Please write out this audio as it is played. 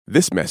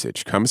This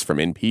message comes from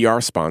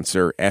NPR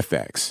sponsor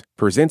FX,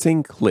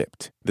 presenting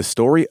Clipped, the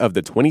story of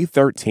the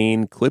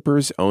 2013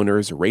 Clippers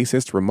owner's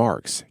racist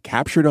remarks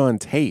captured on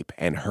tape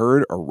and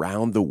heard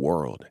around the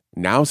world.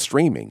 Now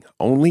streaming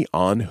only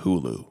on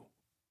Hulu.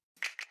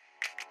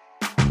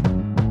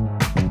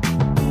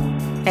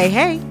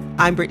 Hey,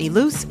 I'm Brittany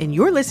Luce, and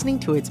you're listening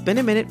to It's Been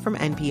a Minute from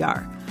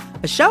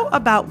NPR, a show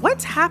about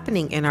what's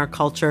happening in our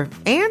culture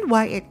and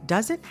why it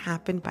doesn't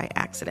happen by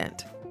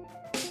accident.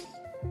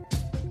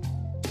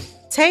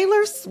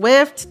 Taylor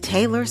Swift.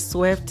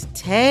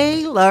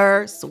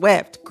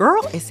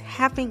 Girl is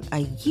having a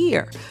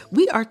year.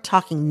 We are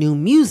talking new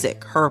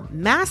music, her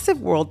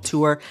massive world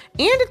tour,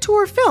 and a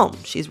tour film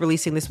she's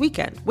releasing this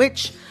weekend,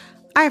 which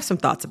I have some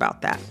thoughts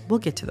about that. We'll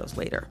get to those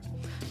later.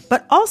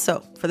 But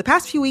also, for the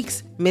past few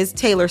weeks, Ms.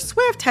 Taylor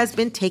Swift has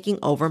been taking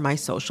over my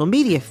social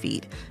media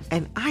feed,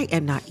 and I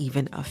am not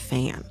even a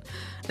fan.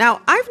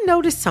 Now, I've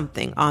noticed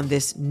something on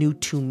this new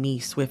to me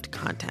Swift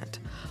content.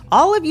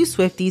 All of you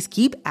Swifties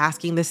keep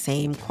asking the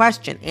same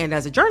question, and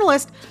as a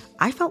journalist,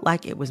 I felt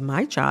like it was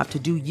my job to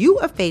do you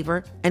a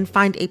favor and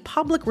find a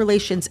public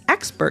relations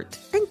expert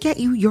and get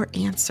you your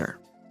answer.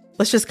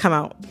 Let's just come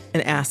out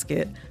and ask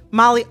it.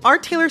 Molly, are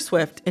Taylor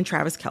Swift and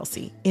Travis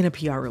Kelce in a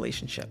PR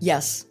relationship?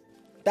 Yes.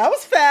 That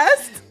was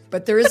fast.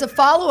 But there is a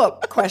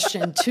follow-up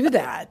question to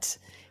that.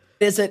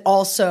 Is it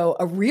also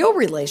a real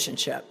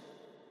relationship?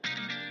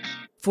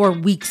 For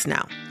weeks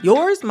now,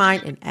 yours,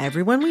 mine, and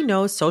everyone we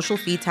know's social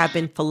feeds have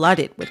been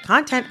flooded with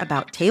content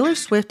about Taylor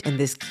Swift and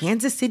this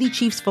Kansas City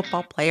Chiefs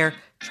football player,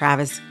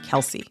 Travis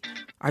Kelce.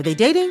 Are they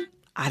dating?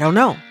 I don't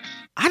know.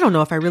 I don't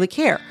know if I really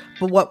care.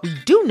 But what we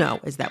do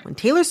know is that when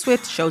Taylor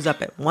Swift shows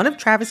up at one of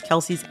Travis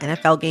Kelce's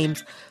NFL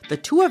games, the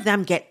two of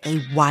them get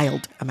a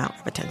wild amount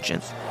of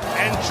attention.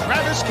 And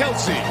Travis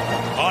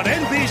Kelce on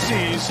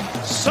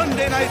NBC's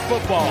Sunday Night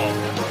Football.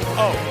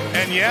 Oh,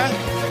 and yeah,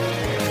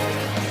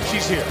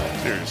 she's here.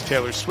 There's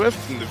Taylor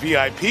Swift and the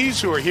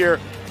VIPs who are here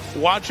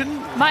watching.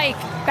 Mike,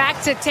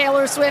 back to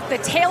Taylor Swift. The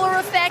Taylor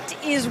effect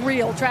is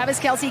real.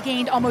 Travis Kelce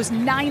gained almost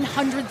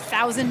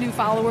 900,000 new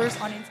followers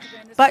on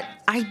Instagram. But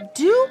I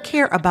do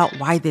care about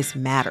why this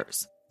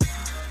matters.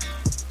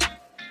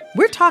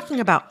 We're talking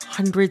about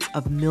hundreds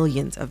of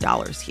millions of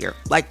dollars here.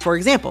 Like, for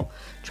example,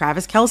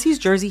 Travis Kelce's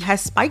jersey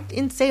has spiked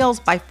in sales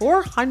by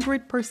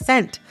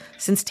 400%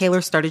 since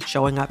Taylor started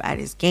showing up at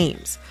his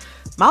games.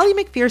 Molly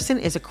McPherson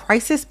is a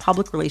crisis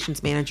public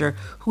relations manager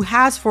who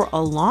has for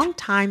a long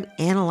time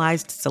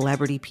analyzed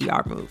celebrity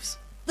PR moves.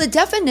 The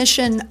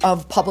definition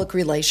of public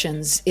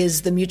relations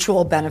is the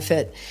mutual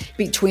benefit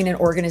between an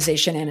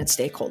organization and its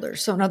stakeholders.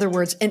 So in other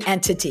words, an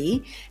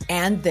entity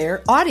and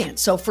their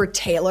audience. So for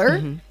Taylor,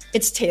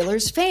 it's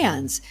Taylor's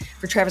fans.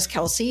 For Travis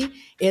Kelce,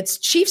 it's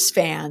Chiefs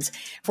fans.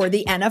 For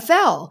the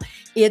NFL,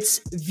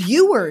 it's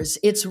viewers,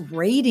 it's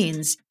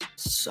ratings.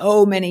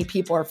 So many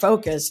people are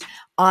focused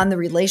on the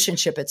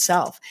relationship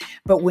itself.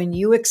 But when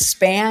you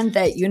expand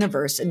that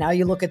universe and now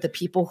you look at the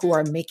people who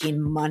are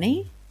making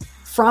money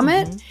from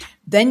it,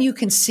 then you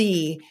can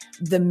see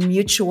the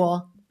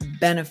mutual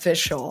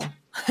beneficial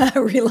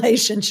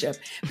relationship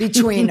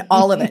between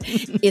all of it.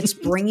 It's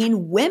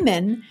bringing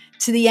women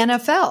to the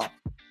NFL.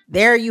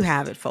 There you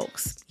have it,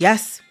 folks.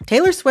 Yes,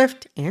 Taylor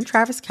Swift and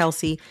Travis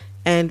Kelce,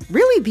 and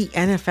really the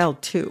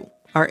NFL too,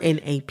 are in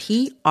a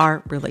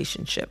PR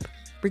relationship,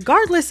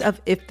 regardless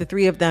of if the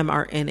three of them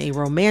are in a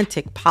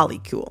romantic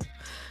polycule.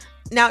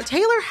 Now,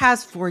 Taylor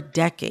has for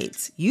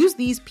decades used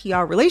these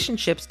PR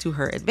relationships to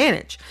her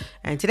advantage.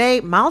 And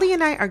today, Molly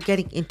and I are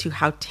getting into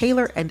how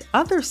Taylor and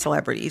other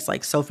celebrities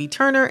like Sophie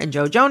Turner and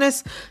Joe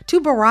Jonas to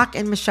Barack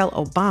and Michelle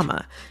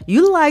Obama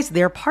utilize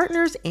their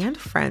partners and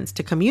friends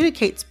to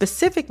communicate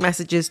specific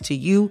messages to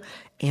you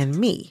and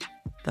me,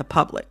 the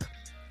public.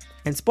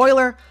 And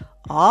spoiler,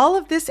 all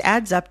of this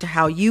adds up to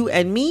how you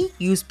and me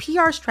use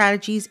PR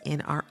strategies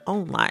in our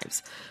own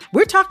lives.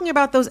 We're talking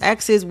about those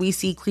exes we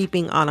see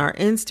creeping on our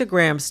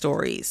Instagram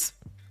stories.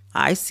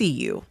 I see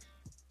you.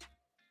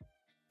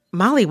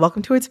 Molly,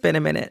 welcome to It's Been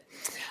a Minute.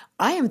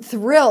 I am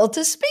thrilled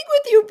to speak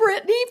with you,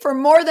 Brittany, for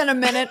more than a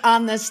minute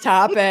on this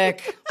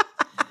topic.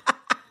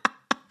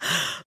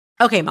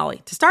 Okay,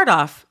 Molly, to start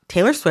off,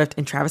 Taylor Swift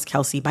and Travis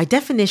Kelce, by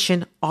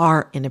definition,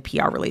 are in a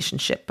PR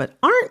relationship, but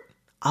aren't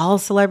all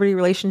celebrity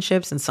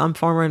relationships in some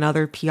form or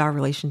another PR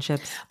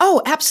relationships?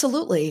 Oh,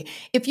 absolutely.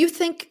 If you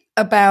think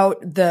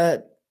about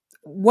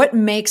what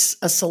makes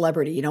a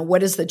celebrity,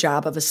 what is the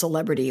job of a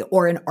celebrity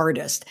or an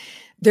artist?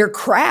 Their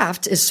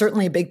craft is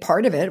certainly a big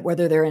part of it,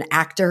 whether they're an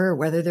actor or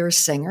whether they're a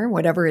singer,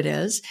 whatever it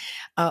is.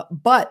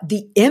 But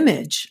the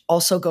image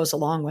also goes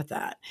along with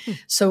that.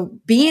 So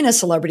being a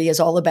celebrity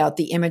is all about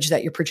the image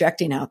that you're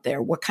projecting out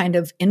there. What kind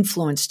of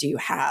influence do you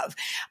have?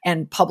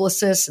 And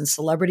publicists and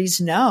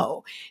celebrities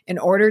know in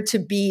order to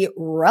be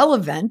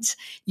relevant,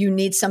 you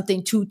need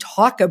something to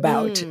talk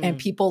about. And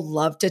people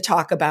love to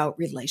talk about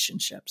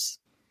relationships.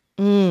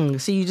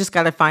 So you just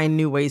got to find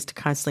new ways to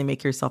constantly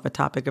make yourself a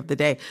topic of the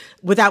day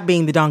without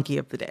being the donkey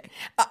of the day.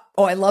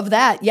 Oh, I love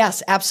that.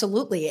 Yes,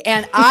 absolutely.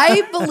 And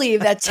I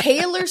believe that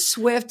Taylor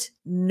Swift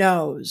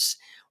knows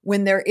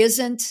when there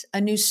isn't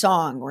a new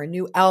song or a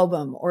new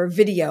album or a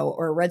video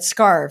or a red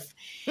scarf,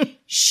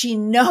 she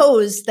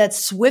knows that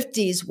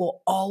Swifties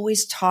will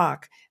always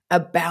talk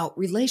about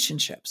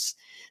relationships.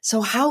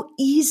 So how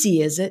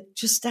easy is it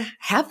just to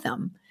have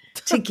them,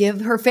 to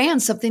give her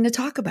fans something to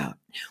talk about?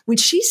 When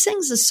she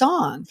sings a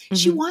song,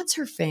 she wants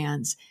her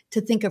fans to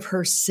think of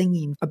her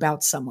singing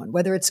about someone,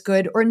 whether it's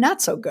good or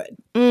not so good.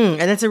 And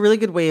that's a really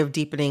good way of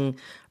deepening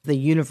the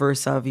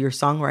universe of your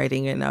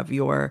songwriting and of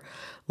your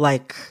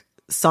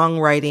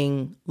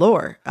songwriting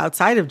lore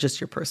outside of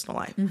just your personal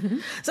life.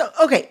 So,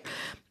 okay,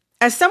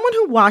 as someone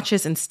who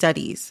watches and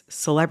studies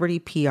celebrity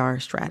PR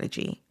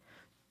strategy,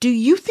 do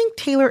you think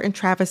Taylor and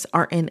Travis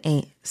are in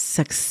a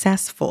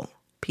successful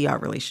PR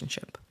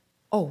relationship?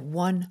 Oh,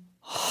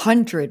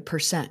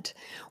 100%.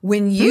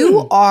 When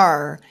you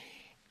are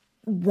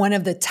one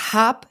of the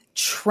top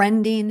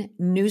trending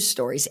news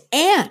stories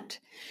and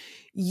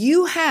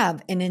you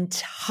have an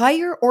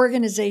entire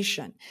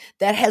organization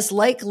that has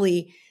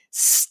likely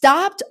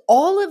stopped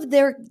all of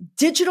their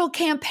digital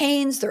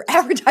campaigns, their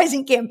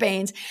advertising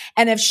campaigns,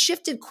 and have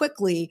shifted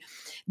quickly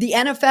the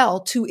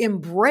NFL to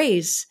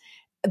embrace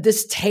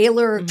this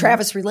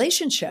Taylor-Travis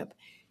relationship,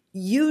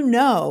 you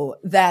know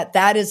that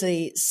that is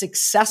a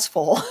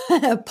successful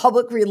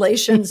public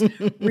relations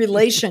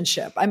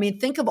relationship. I mean,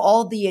 think of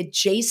all the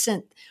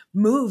adjacent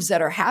moves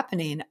that are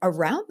happening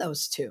around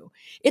those two.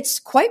 It's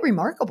quite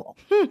remarkable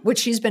what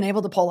she's been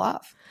able to pull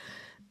off.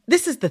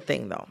 This is the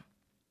thing, though.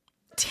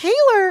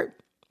 Taylor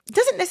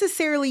doesn't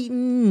necessarily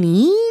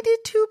need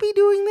to be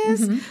doing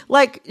this.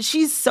 Like,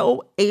 she's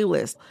so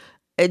A-list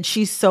and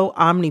she's so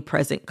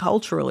omnipresent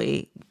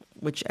culturally,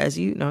 which, as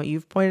you know,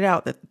 you've pointed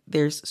out that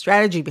there's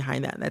strategy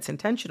behind that and that's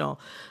intentional.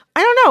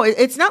 I don't know.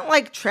 It's not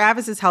like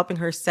Travis is helping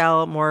her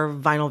sell more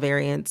vinyl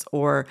variants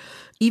or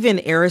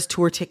even Eras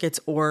Tour tickets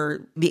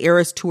or the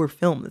Eras Tour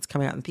film that's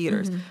coming out in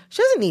theaters.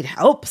 She doesn't need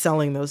help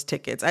selling those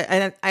tickets.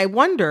 I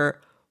wonder,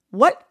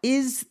 what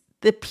is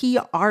the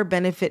PR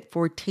benefit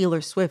for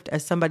Taylor Swift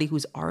as somebody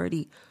who's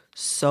already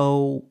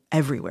so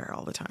everywhere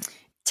all the time?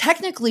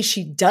 Technically,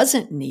 she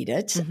doesn't need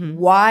it.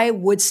 Why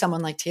would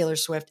someone like Taylor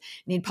Swift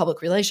need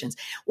public relations?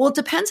 Well, it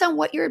depends on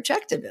what your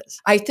objective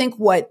is. I think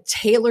what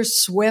Taylor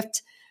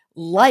Swift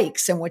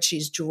likes and what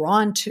she's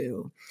drawn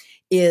to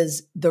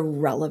is the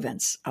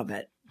relevance of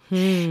it.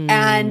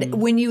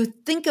 And when you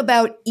think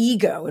about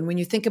ego and when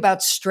you think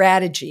about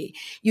strategy,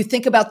 you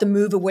think about the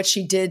move of what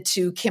she did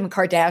to Kim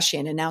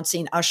Kardashian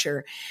announcing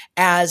Usher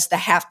as the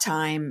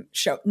halftime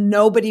show.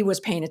 Nobody was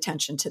paying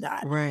attention to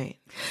that. Right.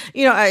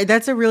 You know,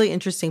 that's a really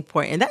interesting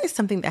point. And that is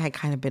something that had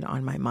kind of been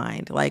on my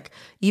mind. Like,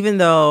 even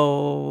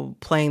though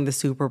playing the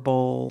Super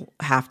Bowl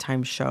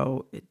halftime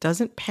show, it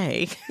doesn't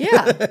pay.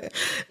 Yeah.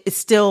 It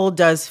still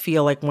does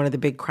feel like one of the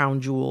big crown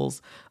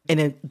jewels in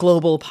a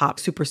global pop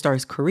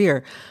superstar's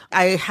career.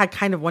 I had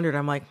kind of wondered,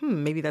 I'm like,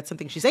 maybe that's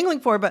something she's angling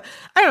for. But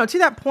I don't know, to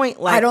that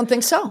point, like, I don't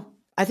think so.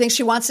 I think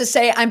she wants to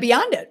say, I'm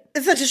beyond it.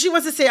 It's such she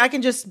wants to say, I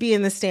can just be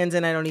in the stands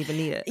and I don't even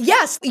need it.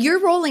 Yes, you're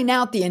rolling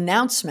out the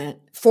announcement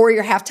for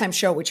your halftime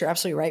show, which you're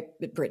absolutely right,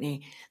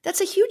 Brittany. That's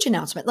a huge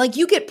announcement. Like,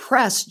 you get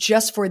press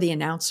just for the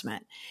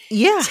announcement.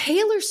 Yeah.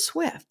 Taylor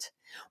Swift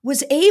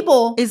was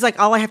able... It's like,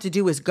 all I have to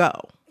do is go.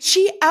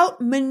 She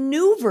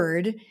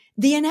outmaneuvered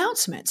the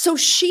announcement. So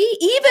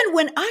even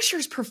when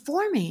Usher's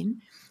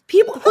performing,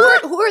 people,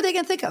 who are they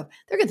going to think of?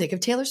 They're going to think of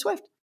Taylor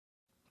Swift.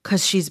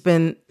 Because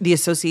the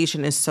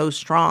association is so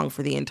strong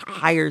for the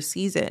entire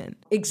season.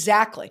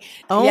 Exactly.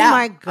 Oh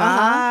my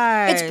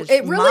gosh.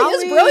 It really Molly.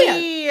 is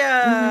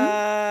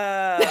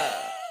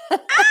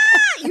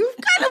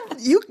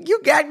brilliant.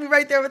 You gagged me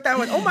right there with that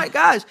one. Oh my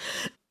gosh.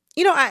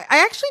 You know, I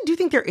actually do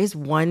think there is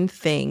one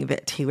thing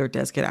that Taylor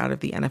does get out of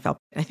the NFL.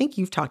 I think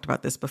you've talked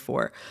about this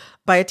before.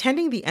 By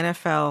attending the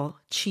NFL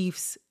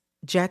Chiefs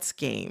Jets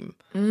game,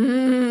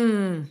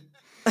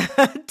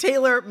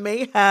 Taylor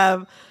may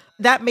have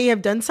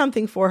done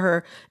something for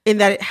her in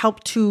that it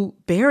helped to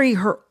bury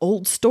her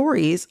old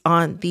stories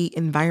on the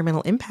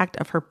environmental impact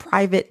of her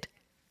private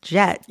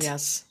jet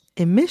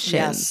emissions.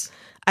 Yes.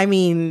 I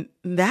mean,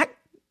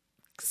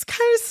 that's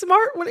kind of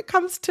smart when it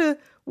comes to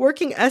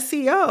working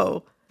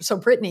SEO. So,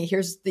 Brittany,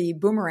 here's the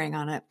boomerang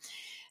on it.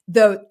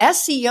 The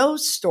SEO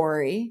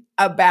story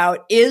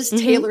about is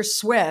Taylor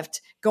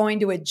Swift going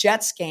to a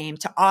Jets game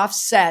to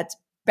offset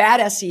bad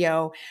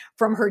SEO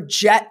from her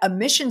jet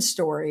emission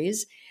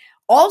stories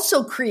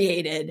also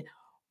created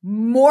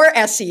more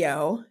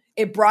SEO.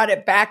 It brought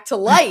it back to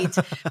light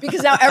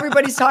because now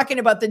everybody's talking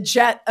about the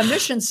jet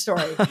emission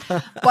story.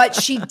 But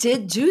she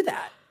did do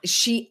that.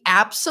 She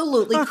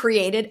absolutely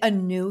created a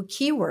new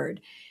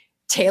keyword.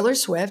 Taylor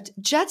Swift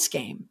Jets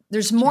game.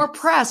 There's more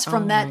press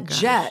from that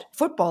Jet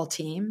football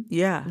team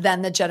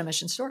than the jet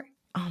emission story.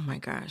 Oh my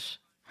gosh.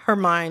 Her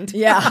mind.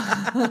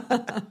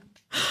 Yeah.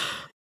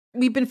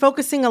 We've been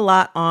focusing a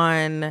lot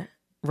on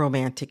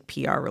romantic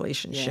PR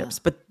relationships,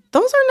 but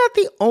those are not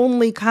the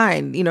only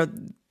kind. You know,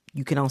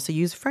 you can also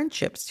use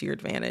friendships to your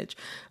advantage.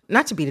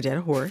 Not to beat a dead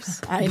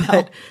horse,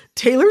 but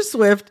Taylor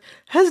Swift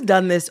has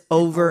done this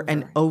over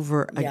and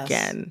over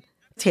again.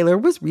 Taylor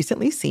was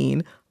recently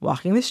seen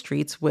walking the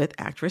streets with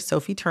actress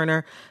Sophie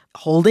Turner,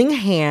 holding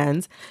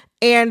hands,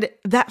 and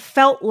that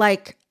felt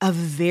like a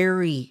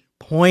very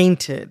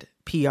pointed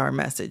PR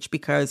message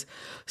because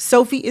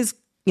Sophie is,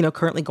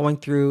 currently going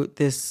through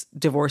this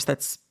divorce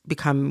that's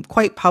become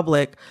quite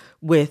public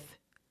with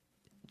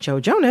Joe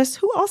Jonas,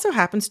 who also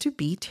happens to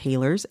be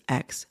Taylor's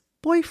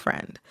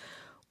ex-boyfriend.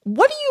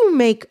 What do you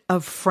make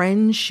of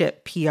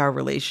friendship PR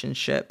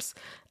relationships?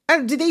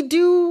 Do they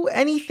do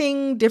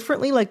anything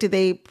differently? Like, do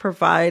they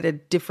provide a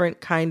different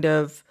kind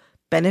of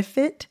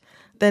benefit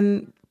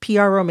than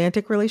PR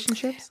romantic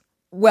relationships?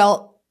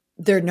 Well,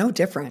 they're no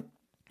different.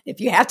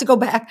 If you have to go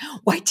back,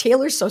 why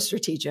Taylor's so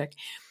strategic,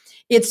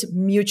 it's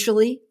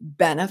mutually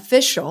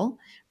beneficial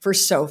for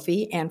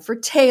Sophie and for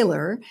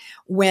Taylor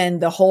when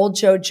the whole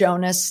Joe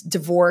Jonas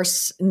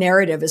divorce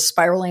narrative is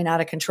spiraling out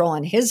of control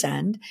on his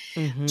end.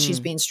 Mm-hmm. She's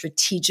being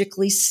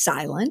strategically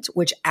silent,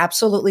 which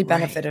absolutely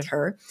benefited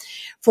her.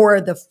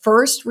 For the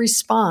first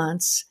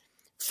response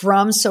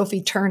from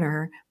Sophie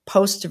Turner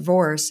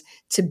post-divorce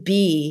to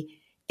be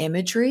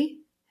imagery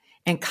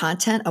and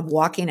content of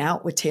walking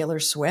out with Taylor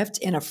Swift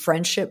in a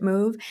friendship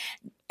move,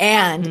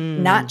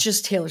 and not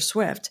just Taylor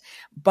Swift,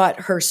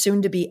 but her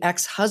soon-to-be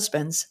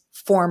ex-husband's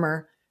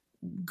former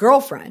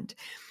girlfriend,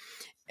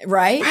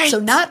 right? So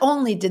not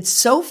only did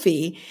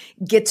Sophie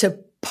get to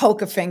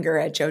poke a finger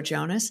at Joe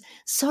Jonas,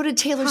 so did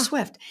Taylor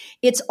Swift.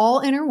 It's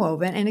all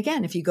interwoven. And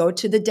again, if you go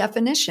to the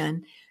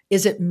definition,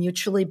 is it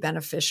mutually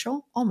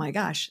beneficial? Oh my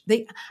gosh.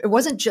 It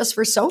wasn't just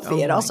for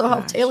Sophie. It also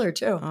helped Taylor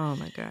too. Oh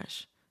my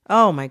gosh.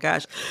 Oh my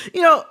gosh.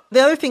 The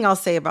other thing I'll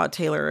say about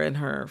Taylor and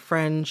her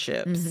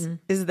friendships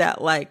is that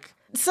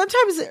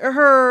sometimes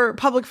her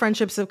public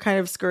friendships have kind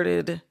of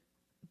skirted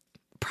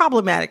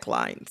problematic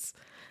lines.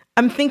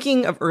 I'm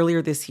thinking of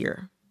earlier this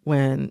year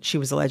when she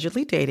was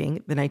allegedly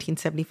dating the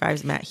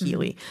 1975's Matt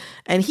Healy.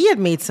 And he had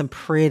made some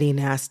pretty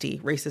nasty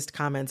racist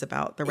comments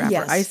about the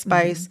rapper Ice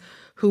Spice,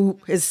 who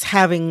is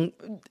having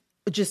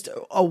just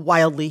a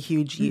wildly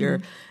huge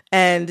year.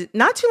 And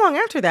not too long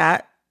after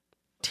that,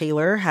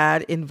 Taylor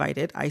had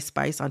invited Ice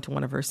Spice onto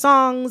one of her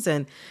songs,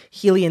 and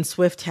Healy and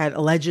Swift had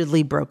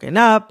allegedly broken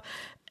up.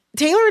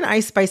 Taylor and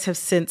Ice Spice have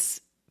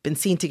since been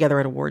seen together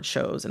at award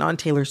shows and on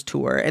Taylor's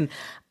tour. And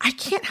I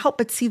can't help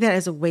but see that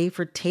as a way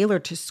for Taylor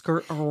to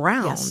skirt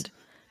around,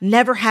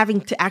 never having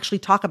to actually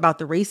talk about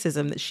the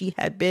racism that she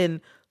had been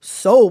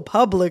so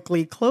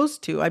publicly close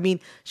to. I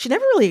mean, she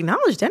never really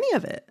acknowledged any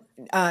of it.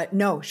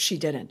 No, she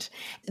didn't.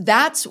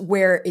 That's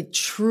where it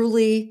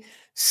truly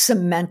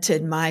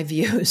cemented my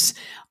views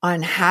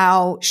on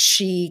how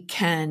she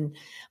can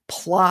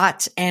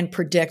plot and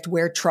predict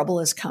where trouble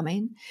is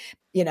coming.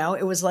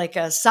 It was like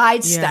a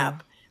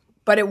sidestep.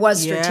 But it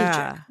was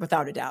strategic,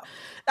 without a doubt.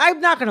 I'm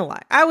not going to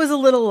lie. I was a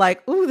little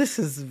like, ooh, this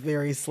is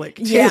very slick.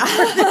 Yeah.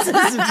 This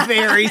is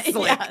very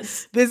slick.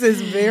 Yes. This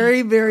is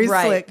very, very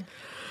slick.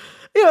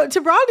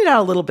 To broaden it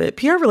out a little bit,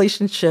 PR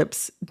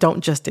relationships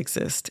don't just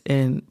exist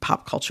in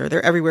pop culture.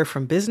 They're everywhere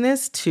from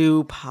business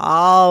to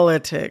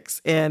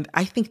politics. And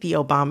I think the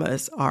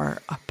Obamas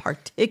are a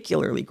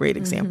particularly great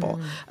example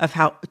of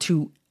how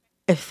to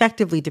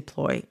effectively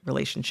deploy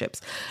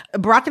relationships.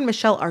 Barack and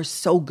Michelle are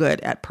so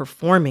good at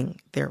performing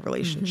their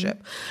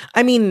relationship.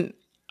 I mean,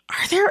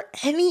 are there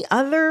any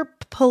other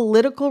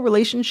political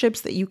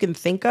relationships that you can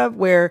think of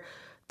where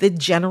the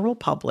general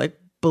public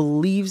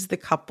believes the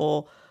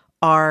couple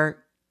are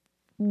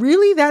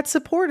really that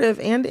supportive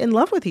and in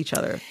love with each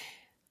other?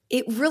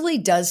 It really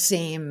does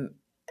seem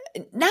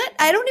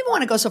I don't even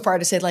want to go so far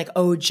to say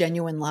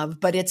genuine love,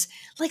 but it's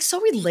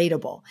so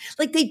relatable.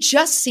 They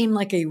just seem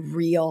like a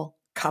real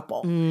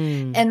couple.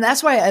 And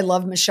that's why I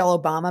love Michelle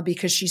Obama,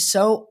 because she's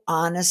so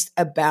honest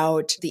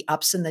about the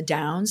ups and the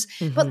downs.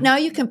 But now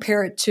you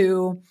compare it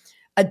to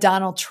a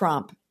Donald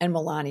Trump and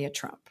Melania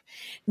Trump.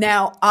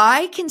 Now,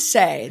 I can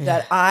say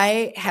that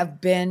I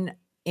have been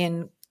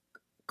in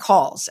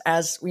calls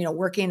as,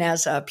 working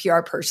as a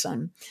PR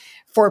person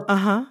for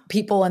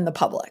people in the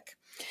public.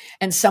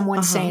 And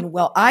someone saying,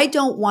 well, I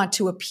don't want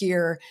to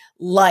appear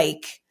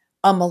like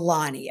a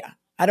Melania.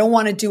 I don't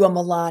want to do a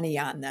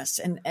Melania on this.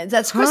 And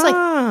that's Chris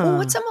well,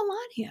 what's a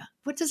Melania?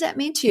 What does that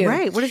mean to you?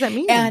 Right. What does that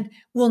mean? And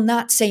will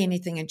not say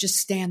anything and just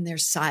stand there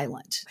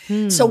silent.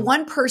 So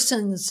one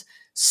person's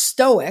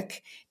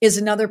stoic is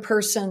another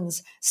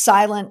person's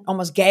silent,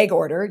 almost gag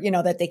order,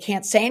 that they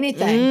can't say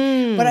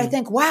anything. But I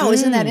think, wow,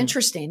 isn't that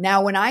interesting?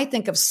 Now, when I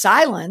think of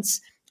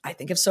silence, I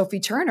think of Sophie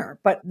Turner,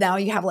 but now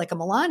you have a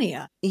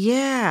Melania.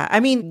 Yeah.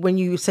 I mean, when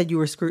you said you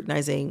were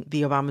scrutinizing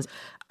the Obamas,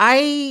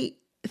 I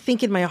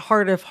think in my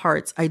heart of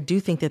hearts, I do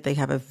think that they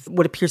have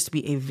what appears to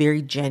be a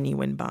very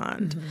genuine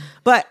bond.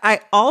 But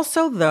I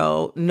also,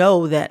 though,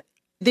 know that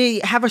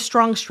they have a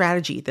strong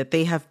strategy that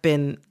they have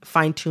been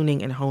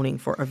fine-tuning and honing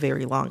for a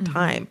very long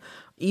time.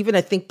 Even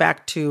I think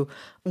back to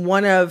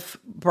one of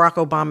Barack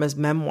Obama's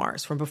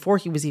memoirs from before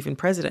he was even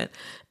president.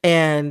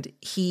 And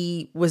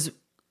he was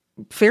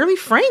fairly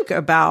frank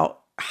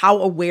about how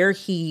aware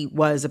he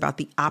was about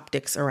the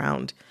optics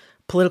around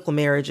political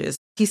marriages.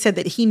 He said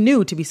that he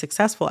knew to be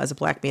successful as a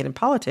Black man in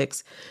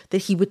politics that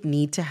he would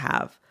need to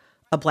have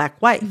a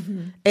Black wife.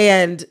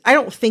 And I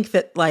don't think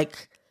that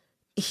like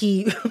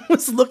he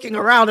was looking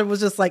around and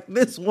was just like,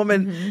 this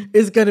woman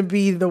is going to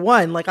be the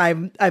one. Like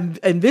I'm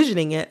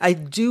envisioning it. I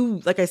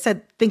do, like I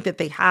said, think that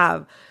they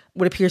have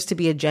what appears to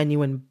be a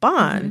genuine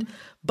bond,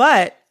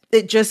 but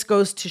it just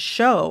goes to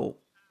show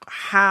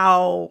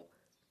how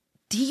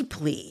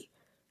deeply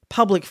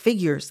public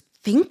figures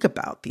think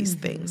about these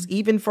things.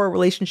 Even for a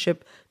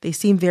relationship they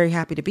seem very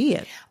happy to be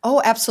in.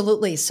 Oh,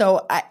 absolutely.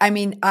 So, I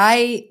mean,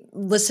 I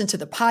listened to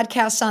the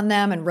podcasts on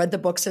them and read the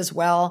books as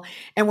well.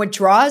 And what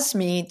draws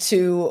me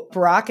to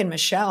Barack and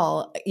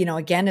Michelle, you know,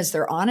 again, is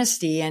their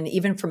honesty. And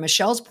even from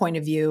Michelle's point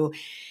of view,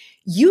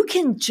 you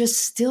can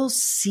just still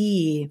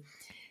see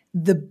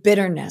the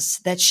bitterness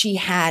that she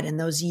had in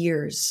those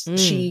years.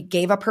 She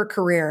gave up her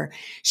career.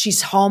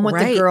 She's home with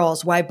the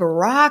girls. Why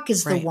Barack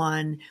is the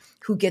one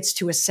who gets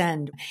to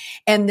ascend.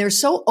 And they're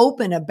so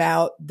open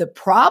about the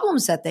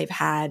problems that they've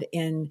had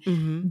in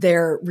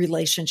their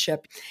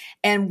relationship.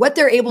 And what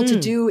they're able to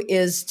do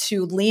is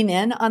to lean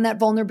in on that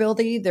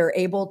vulnerability. They're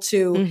able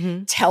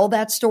to tell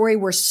that story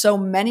where so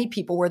many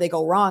people, where they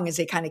go wrong is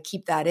they kind of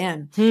keep that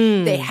in.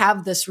 They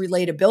have this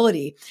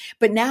relatability.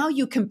 But now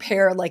you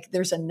compare, like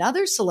there's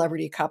another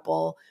celebrity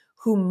couple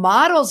who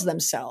models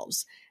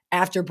themselves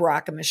after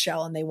Barack and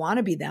Michelle, and they want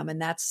to be them,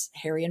 and that's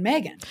Harry and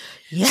Meghan.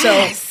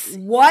 Yes. So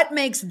what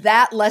makes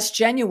that less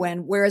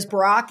genuine? Whereas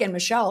Barack and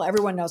Michelle,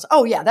 everyone knows,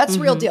 oh yeah, that's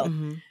the real deal.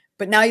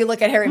 But now you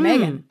look at Harry and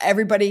Meghan,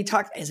 everybody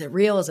talks, is it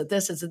real? Is it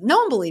this? Is it? No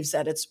one believes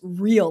that it's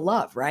real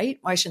love, right?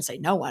 Well, I shouldn't say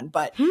no one,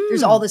 but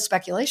there's all this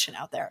speculation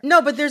out there.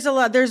 No, but there's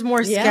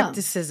more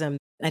skepticism.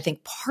 And I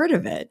think part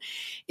of it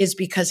is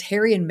because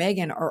Harry and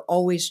Meghan are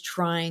always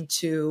trying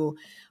to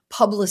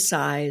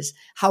publicize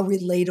how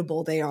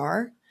relatable they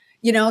are.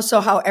 You know, so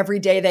how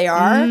everyday they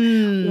are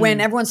when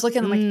everyone's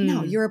looking, I'm like,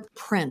 no, you're a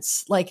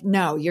prince. Like,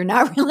 no, you're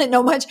not really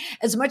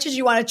as much as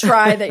you want to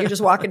try that you're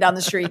just walking down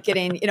the street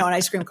getting, you know, an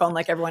ice cream cone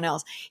like everyone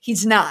else.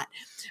 He's not.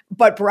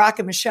 But Barack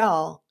and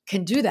Michelle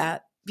can do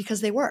that because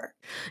they were.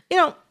 You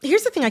know,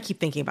 here's the thing I keep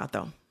thinking about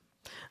though.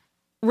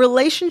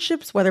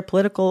 Relationships, whether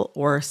political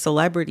or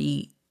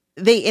celebrity,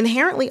 they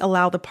inherently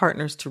allow the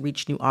partners to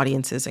reach new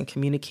audiences and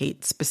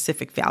communicate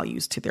specific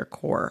values to their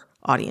core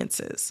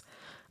audiences.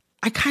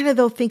 I kind of,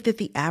 though, think that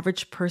the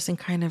average person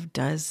kind of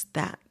does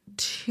that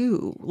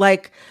too,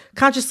 like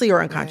consciously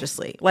or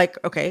unconsciously. Like,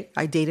 okay,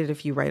 I dated a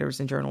few writers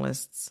and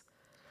journalists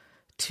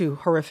to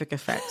horrific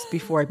effects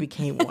before I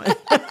became one.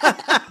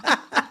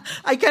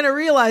 I kind of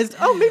realized,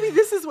 oh, maybe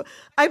this is what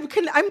I'm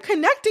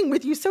connecting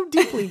with you so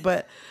deeply.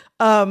 But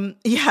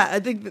yeah,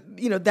 I think that,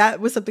 you know, that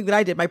was something that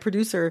I did. My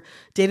producer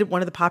dated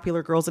one of the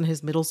popular girls in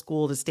his middle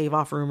school to stave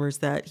off rumors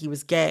that he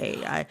was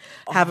gay. I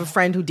have a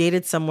friend who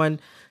dated someone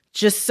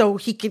just so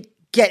he could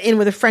get in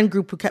with a friend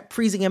group who kept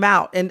freezing him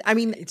out. And I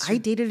mean, I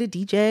dated a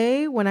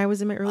DJ when I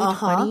was in my early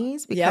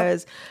 20s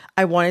because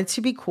I wanted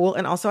to be cool.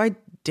 And also I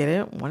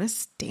didn't want to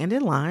stand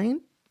in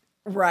line.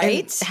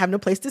 Right. And have no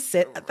place to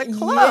sit at the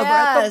club or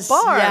at the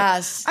bar.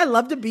 Yes. I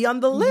love to be on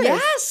the list.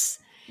 Yes.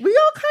 We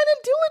all kind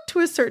of do it to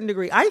a certain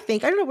degree, I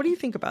think. I don't know. What do you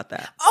think about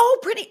that? Oh,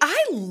 Brittany,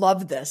 I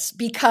love this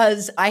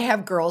because I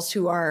have girls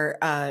who are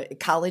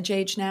college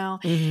age now.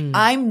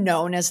 I'm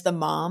known as the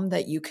mom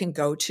that you can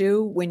go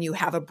to when you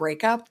have a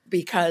breakup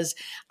because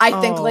I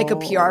think like a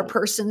PR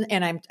person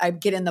and I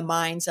get in the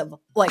minds of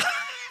like,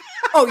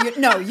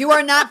 you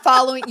are not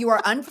following. You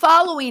are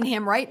unfollowing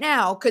him right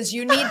now because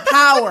you need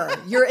power.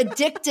 You're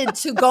addicted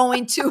to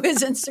going to his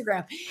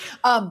Instagram.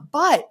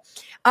 But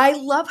I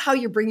love how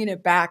you're bringing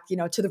it back, you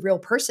know, to the real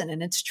person.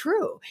 And it's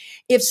true.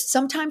 If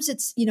sometimes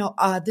it's, you know,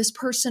 this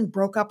person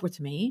broke up with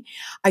me.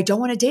 I don't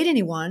want to date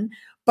anyone,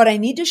 but I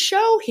need to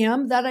show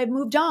him that I've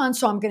moved on.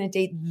 So I'm going to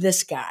date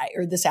this guy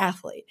or this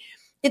athlete.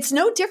 It's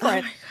no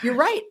different. You're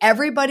right.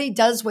 Everybody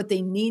does what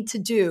they need to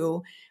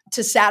do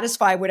to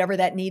satisfy whatever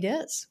that need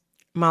is.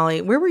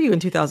 Molly, where were you in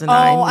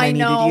 2009 when I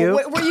know. needed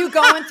you? Were you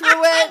going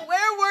through it?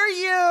 Where were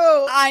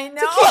you? I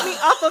know. To keep me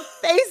off of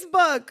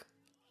Facebook.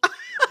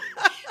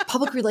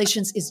 Public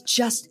relations is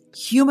just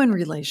human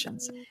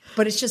relations,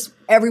 but it's just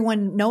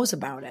everyone knows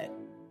about it.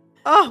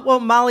 Oh, well,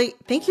 Molly,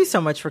 thank you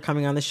so much for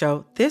coming on the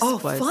show. This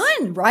was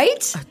fun,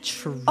 right? A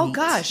treat. Oh,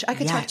 gosh, I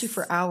could talk to you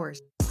for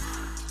hours.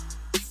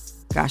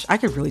 Gosh, I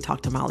could really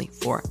talk to Molly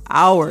for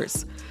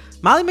hours.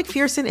 Molly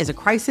McPherson is a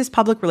crisis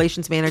public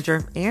relations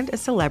manager and a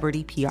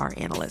celebrity PR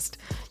analyst.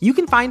 You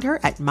can find her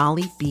at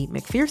Molly B.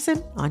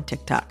 McPherson on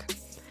TikTok.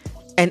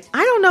 And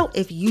I don't know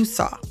if you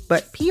saw,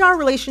 but PR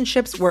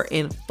relationships were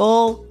in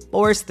full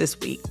force this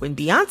week when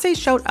Beyonce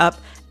showed up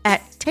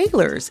at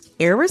Taylor's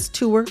Eras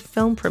Tour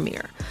film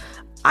premiere.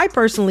 I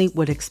personally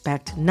would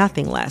expect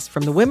nothing less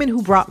from the women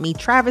who brought me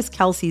Travis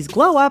Kelce's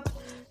Glow Up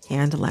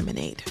and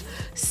Lemonade.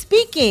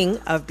 Speaking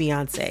of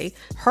Beyonce,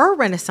 her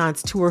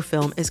Renaissance tour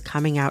film is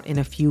coming out in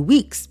a few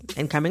weeks.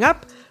 And coming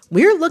up,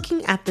 we're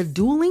looking at the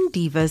dueling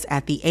divas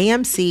at the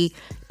AMC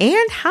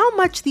and how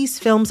much these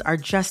films are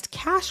just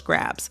cash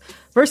grabs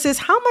versus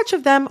how much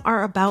of them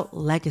are about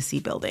legacy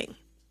building.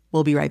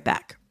 We'll be right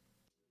back.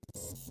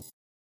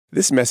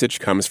 This message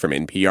comes from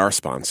NPR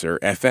sponsor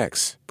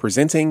FX,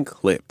 presenting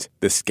Clipped,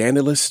 the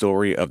scandalous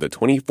story of the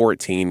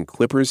 2014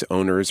 Clippers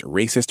owner's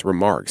racist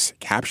remarks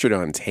captured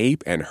on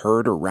tape and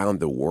heard around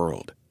the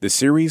world. The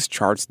series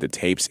charts the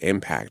tape's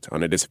impact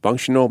on a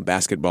dysfunctional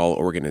basketball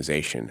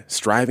organization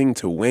striving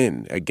to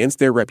win against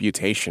their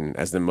reputation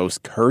as the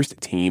most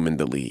cursed team in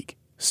the league.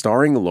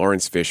 Starring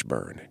Lawrence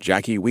Fishburne,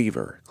 Jackie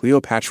Weaver,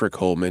 Cleopatra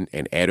Coleman,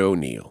 and Ed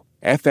O'Neill,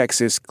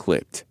 FX's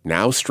Clipped,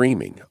 now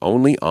streaming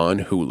only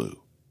on Hulu.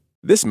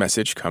 This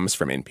message comes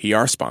from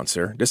NPR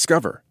sponsor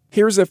Discover.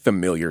 Here's a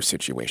familiar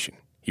situation.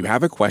 You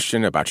have a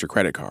question about your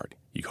credit card.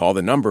 You call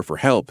the number for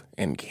help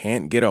and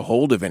can't get a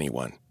hold of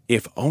anyone.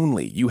 If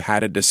only you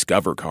had a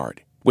Discover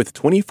card. With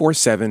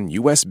 24/7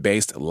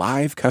 U.S.-based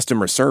live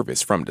customer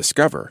service from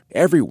Discover,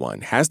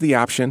 everyone has the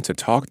option to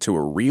talk to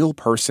a real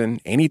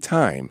person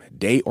anytime,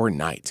 day or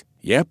night.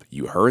 Yep,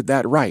 you heard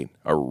that right,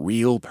 a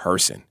real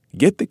person.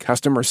 Get the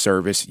customer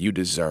service you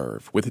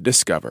deserve with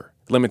Discover.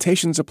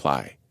 Limitations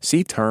apply.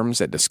 See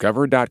terms at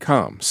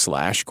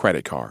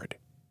discover.com/creditcard.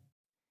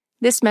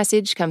 This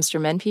message comes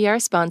from NPR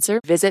sponsor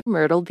Visit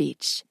Myrtle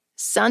Beach.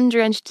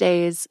 Sun-drenched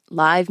days,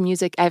 live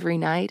music every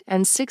night,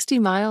 and 60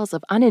 miles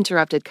of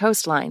uninterrupted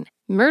coastline.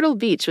 Myrtle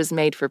Beach was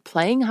made for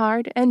playing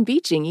hard and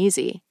beaching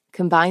easy.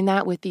 Combine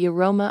that with the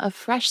aroma of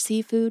fresh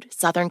seafood,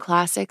 southern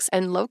classics,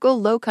 and local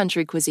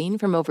low-country cuisine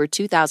from over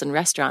 2,000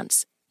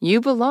 restaurants. You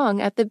belong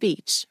at the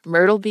beach,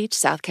 Myrtle Beach,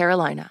 South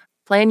Carolina.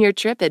 Plan your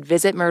trip at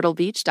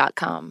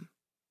visitmyrtlebeach.com.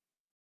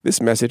 This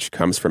message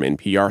comes from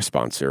NPR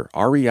sponsor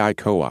REI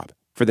Co-op.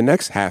 For the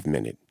next half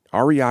minute,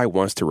 REI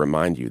wants to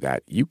remind you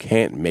that you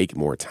can't make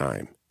more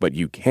time, but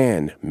you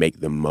can make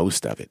the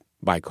most of it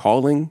by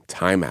calling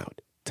timeout.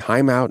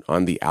 Timeout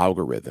on the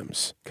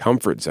algorithms,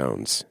 comfort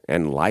zones,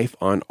 and life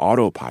on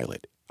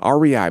autopilot.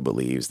 REI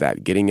believes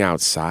that getting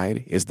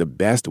outside is the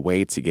best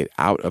way to get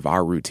out of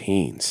our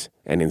routines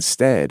and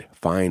instead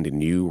find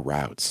new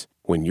routes.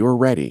 When you're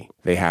ready,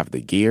 they have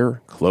the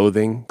gear,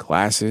 clothing,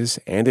 classes,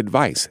 and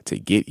advice to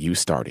get you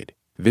started.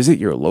 Visit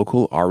your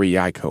local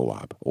REI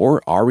co-op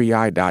or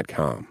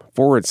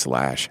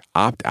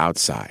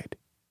rei.com/opt-outside.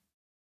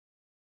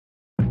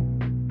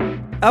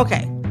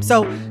 Okay,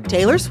 so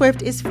Taylor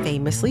Swift is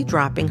famously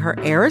dropping her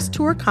Eras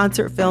Tour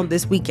concert film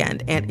this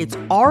weekend, and it's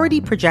already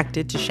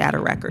projected to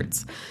shatter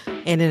records.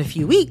 And in a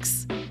few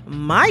weeks,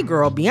 my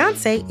girl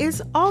Beyonce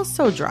is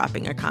also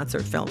dropping a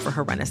concert film for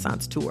her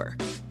Renaissance tour,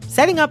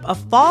 setting up a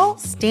fall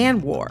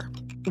stan war.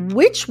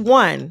 Which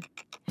one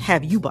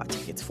have you bought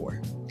tickets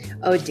for?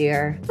 Oh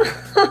dear,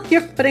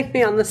 you're putting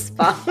me on the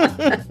spot.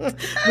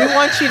 We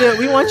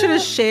want you to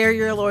share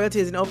your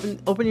loyalties and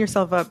open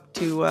yourself up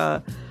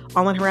to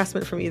online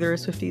harassment from either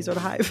Swifties or the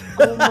Hive.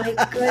 Oh my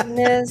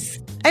goodness.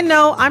 And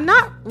no, I'm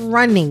not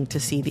running to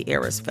see the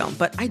Eras film,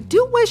 but I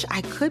do wish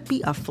I could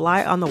be a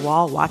fly on the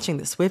wall watching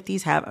the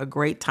Swifties have a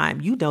great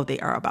time. You know they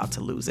are about to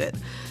lose it.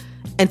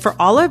 And for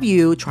all of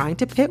you trying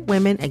to pit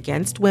women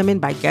against women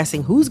by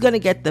guessing who's going to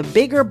get the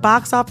bigger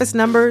box office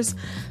numbers,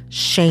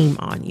 shame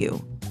on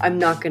you. I'm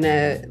not going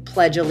to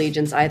pledge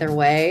allegiance either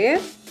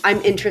way. I'm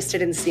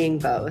interested in seeing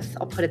both.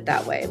 I'll put it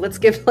that way. Let's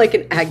give like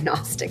an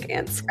agnostic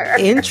answer.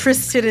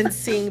 Interested in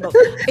seeing both.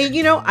 And,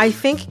 I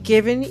think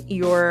given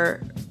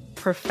your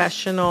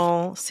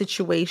professional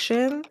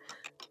situation,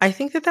 I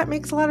think that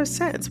makes a lot of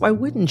sense. Why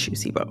wouldn't you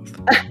see both?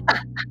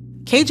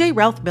 KJ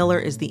Ralph Miller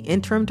is the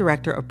interim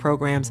director of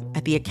programs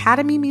at the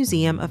Academy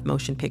Museum of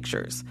Motion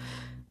Pictures.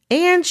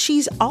 And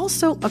she's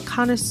also a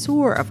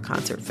connoisseur of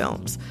concert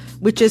films,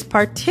 which is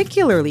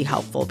particularly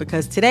helpful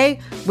because today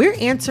we're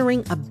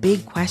answering a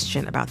big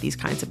question about these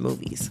kinds of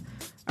movies.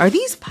 Are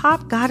these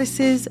pop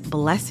goddesses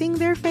blessing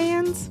their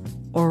fans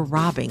or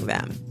robbing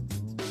them?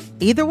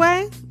 Either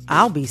way,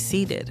 I'll be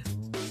seated.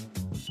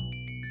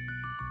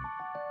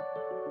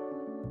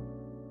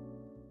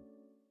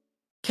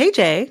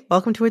 KJ,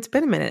 welcome to It's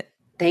Been a Minute.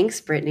 Thanks,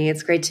 Brittany.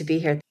 It's great to be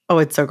here. Oh,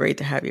 it's so great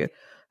to have you.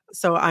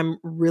 So I'm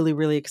really,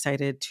 really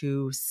excited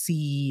to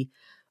see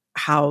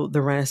how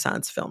the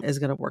Renaissance film is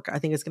going to work. I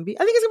think it's going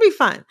to be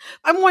fun.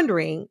 I'm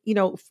wondering,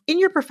 in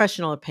your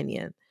professional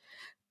opinion,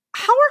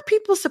 how are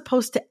people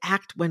supposed to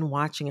act when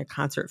watching a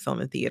concert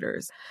film in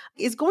theaters?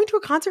 Is going to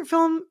a concert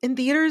film in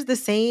theaters the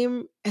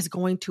same as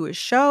going to a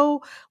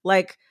show?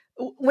 Like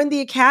when the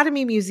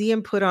Academy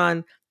Museum put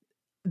on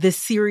the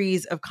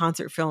series of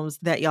concert films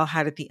that y'all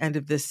had at the end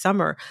of this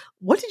summer,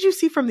 what did you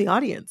see from the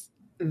audience?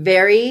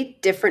 Very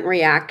different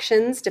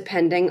reactions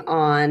depending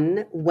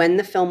on when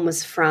the film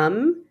was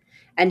from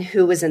and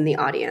who was in the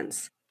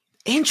audience.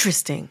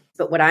 Interesting.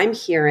 But what I'm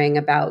hearing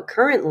about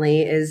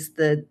currently is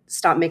the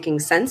Stop Making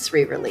Sense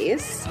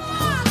re-release.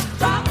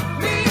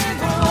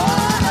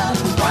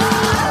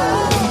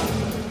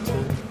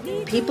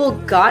 People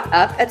got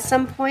up at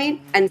some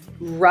point and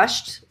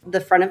rushed the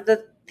front of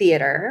the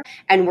theater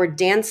and were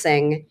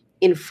dancing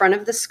in front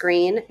of the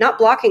screen, not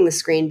blocking the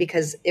screen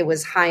because it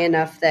was high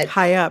enough that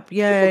high up,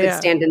 people could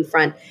stand in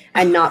front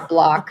and not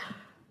block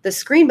the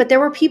screen. But there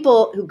were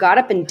people who got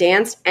up and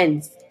danced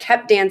and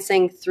kept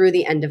dancing through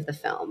the end of the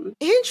film.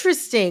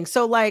 Interesting.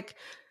 So like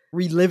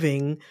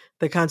reliving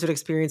the concert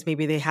experience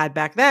maybe they had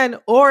back then,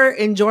 or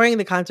enjoying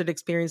the concert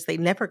experience they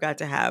never got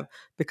to have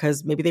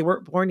because maybe they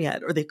weren't born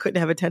yet or they couldn't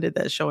have attended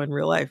that show in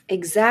real life.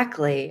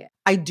 Exactly.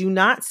 I do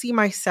not see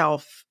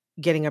myself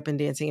getting up and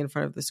dancing in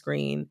front of the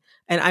screen,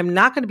 and I'm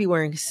not going to be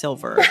wearing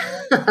silver.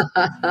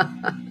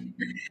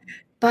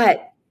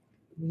 But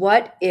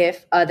what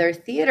if other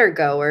theater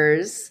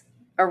goers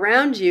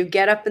around you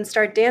get up and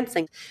start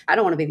dancing? I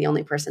don't want to be the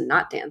only person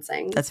not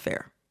dancing. That's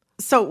fair.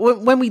 So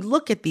when we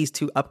look at these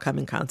two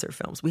upcoming concert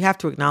films, we have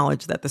to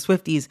acknowledge that the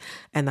Swifties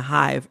and the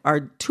Hive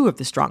are two of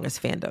the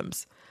strongest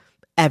fandoms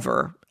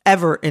ever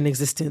in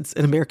existence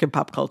in American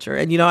pop culture.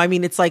 And,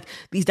 it's like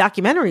these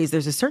documentaries,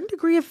 there's a certain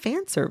degree of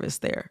fan service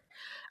there.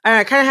 And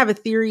I kind of have a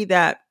theory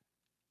that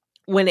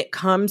when it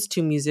comes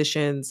to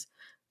musicians,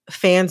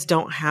 fans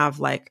don't have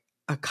like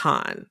a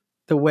con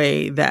the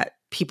way that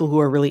people who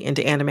are really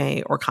into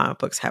anime or comic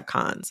books have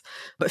cons.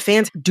 But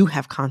fans do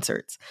have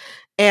concerts.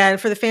 And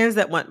for the fans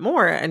that want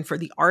more, and for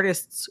the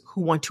artists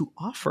who want to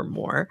offer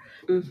more,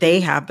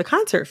 they have the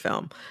concert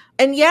film.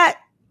 And yet,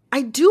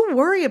 I do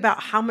worry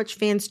about how much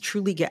fans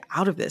truly get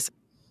out of this,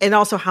 and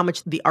also how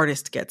much the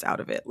artist gets out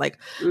of it. Like,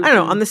 I don't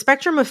know, on the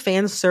spectrum of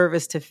fan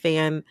service to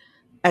fan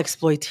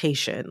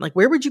exploitation, like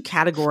where would you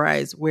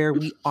categorize where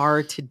we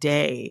are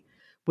today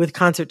with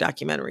concert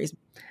documentaries?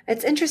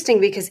 It's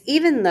interesting because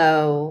even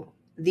though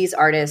these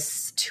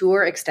artists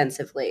tour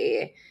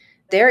extensively,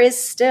 there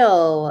is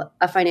still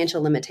a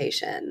financial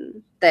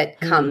limitation that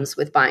comes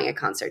with buying a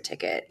concert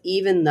ticket,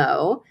 even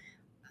though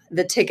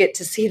the ticket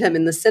to see them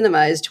in the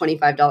cinema is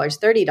 $25,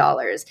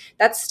 $30.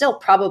 That's still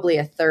probably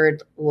a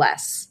third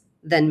less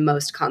than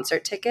most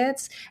concert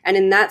tickets. And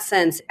in that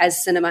sense,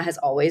 as cinema has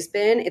always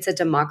been, it's a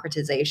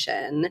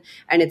democratization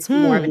and it's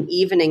more of an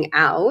evening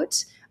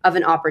out of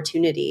an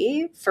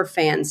opportunity for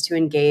fans to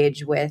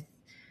engage with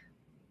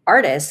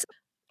artists.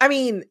 I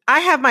mean, I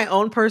have my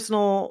own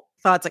personal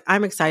thoughts. Like,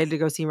 I'm excited to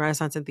go see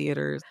Renaissance in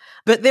theaters,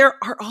 but there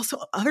are also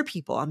other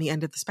people on the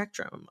end of the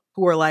spectrum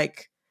who are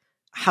like,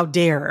 how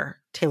dare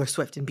Taylor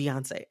Swift and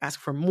Beyonce ask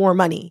for more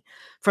money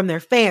from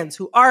their fans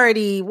who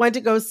already went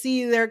to go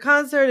see their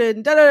concert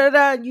and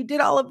and you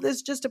did all of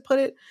this just to put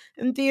it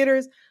in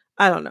theaters?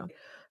 I don't know.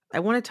 I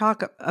want to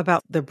talk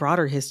about the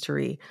broader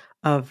history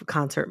of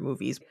concert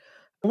movies.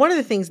 One of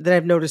the things that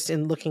I've noticed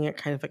in looking at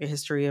kind of like a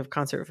history of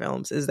concert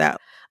films is that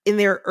in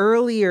their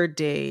earlier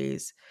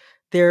days,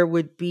 there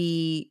would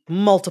be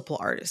multiple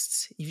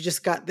artists. You've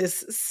just got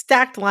this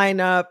stacked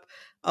lineup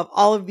of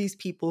all of these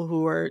people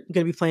who are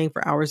going to be playing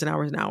for hours and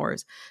hours and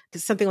hours.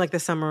 It's something like the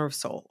Summer of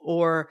Soul,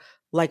 or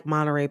like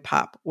Monterey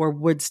Pop, or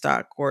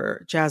Woodstock,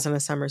 or Jazz on a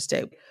Summer's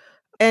Day.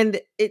 And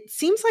it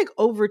seems like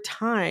over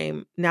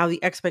time, now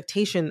the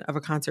expectation of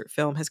a concert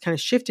film has kind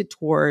of shifted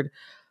toward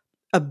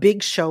a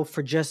big show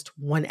for just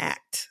one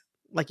act,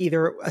 like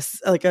either a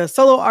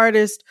solo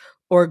artist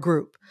or a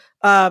group.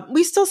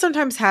 We still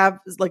sometimes have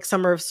like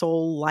Summer of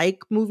Soul like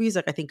movies.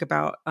 Like I think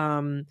about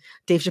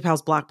Dave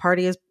Chappelle's Block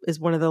Party is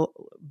one of the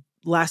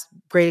last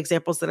great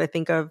examples that I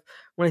think of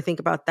when I think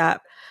about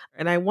that.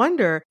 And I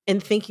wonder, in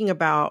thinking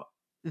about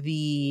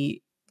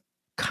the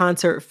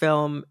concert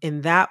film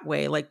in that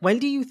way, like when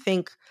do you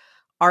think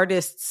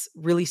artists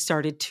really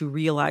started to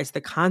realize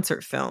the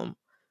concert film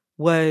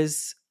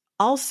was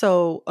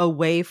also a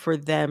way for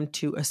them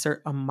to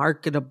assert a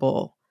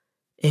marketable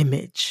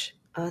image?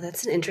 Oh,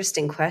 that's an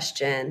interesting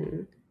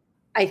question.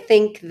 I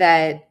think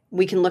that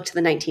we can look to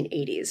the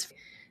 1980s.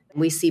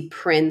 We see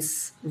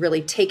Prince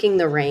really taking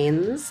the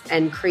reins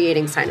and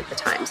creating Sign of the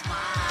Times.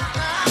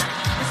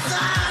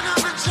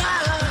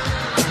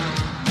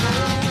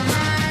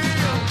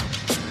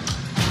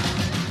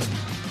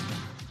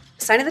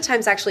 Sign of the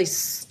Times actually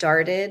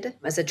started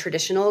as a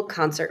traditional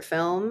concert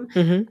film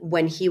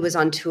when he was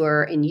on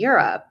tour in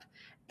Europe.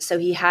 So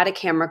he had a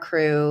camera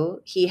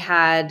crew. He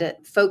had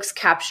folks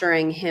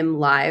capturing him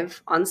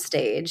live on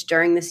stage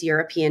during this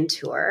European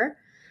tour.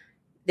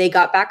 They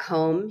got back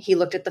home. He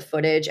looked at the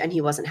footage and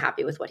he wasn't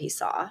happy with what he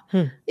saw.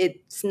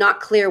 It's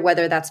not clear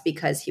whether that's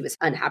because he was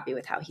unhappy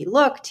with how he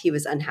looked, he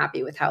was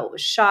unhappy with how it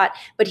was shot,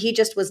 but he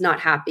just was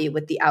not happy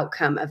with the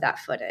outcome of that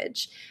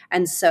footage.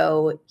 And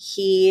so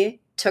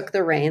he took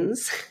the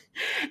reins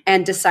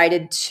and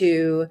decided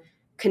to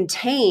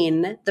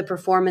contain the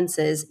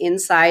performances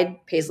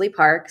inside Paisley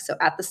Park, so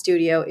at the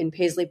studio in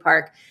Paisley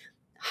Park,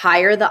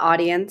 hire the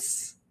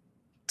audience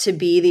to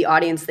be the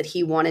audience that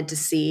he wanted to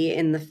see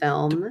in the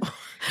film.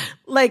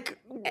 Like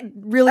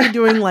really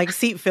doing like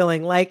seat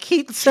filling, like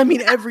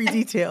every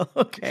detail.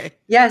 Okay.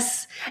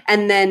 Yes.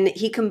 And then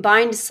he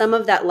combined some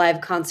of that live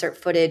concert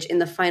footage in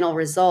the final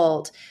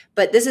result.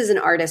 But this is an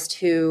artist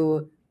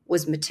who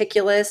was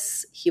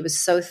meticulous. He was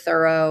so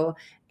thorough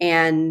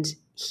and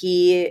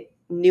he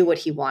knew what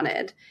he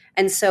wanted.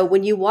 And so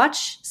when you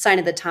watch Sign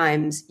of the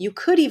Times, you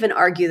could even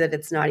argue that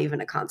it's not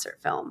even a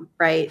concert film,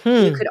 right?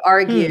 You could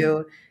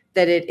argue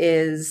that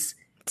it's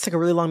like a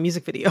really long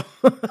music video.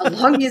 a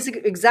long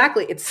music.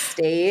 Exactly. It's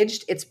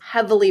staged. It's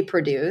heavily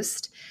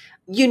produced.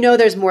 You know,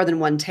 there's more than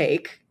one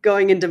take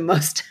going into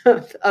most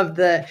of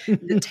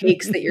the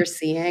takes that you're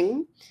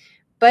seeing.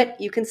 But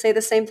you can say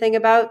the same thing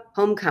about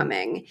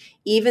Homecoming.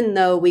 Even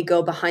though we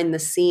go behind the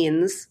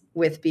scenes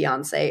with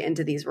Beyonce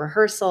into these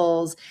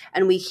rehearsals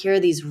and we hear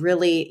these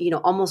really,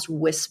 almost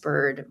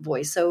whispered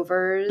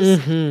voiceovers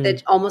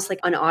that almost like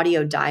an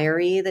audio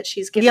diary that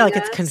she's giving like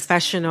us. it's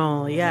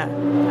confessional. Yeah.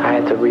 I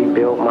had to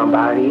rebuild my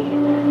body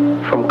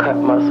from cut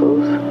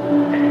muscles.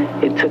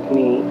 It took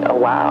me a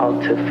while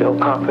to feel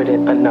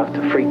confident enough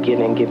to freak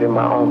in and give it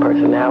my own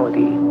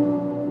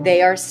personality.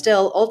 They are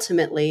still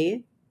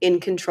ultimately in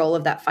control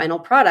of that final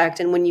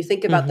product. And when you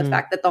think about the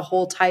fact that the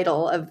whole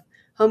title of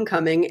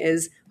Homecoming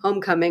is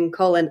Homecoming,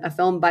 a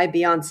film by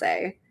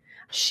Beyonce,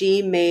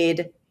 she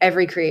made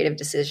every creative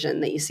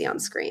decision that you see on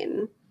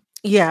screen.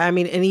 Yeah, I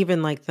mean, and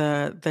even like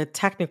the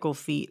technical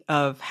feat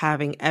of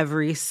having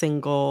every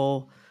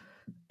single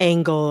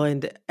angle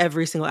and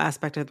every single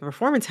aspect of the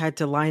performance had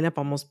to line up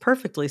almost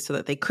perfectly so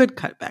that they could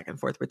cut back and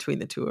forth between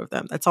the two of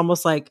them. That's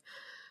almost like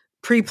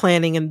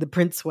pre-planning in the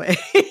Prince way.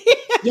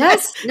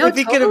 Yes, no, if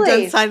he could have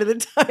done Sign of the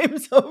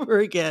Times over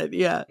again.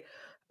 Yeah.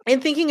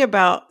 And thinking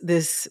about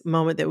this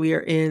moment that we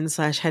are in /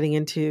 heading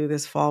into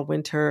this fall,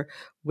 winter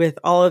with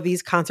all of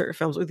these concert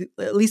films,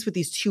 at least with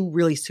these two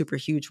really super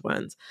huge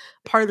ones,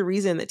 part of the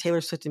reason that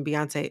Taylor Swift and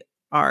Beyonce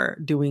are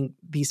doing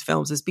these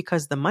films is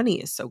because the money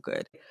is so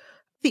good.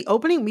 The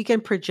opening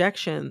weekend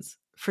projections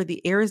for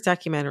the Eras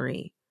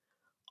documentary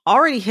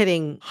already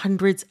hitting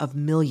hundreds of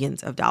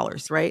millions of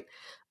dollars, right?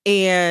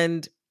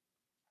 And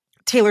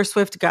Taylor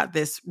Swift got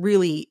this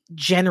really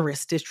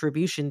generous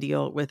distribution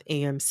deal with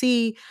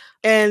AMC,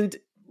 and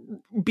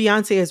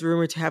Beyonce is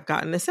rumored to have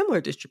gotten a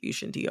similar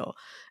distribution deal.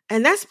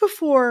 And that's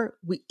before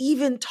we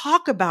even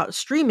talk about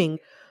streaming.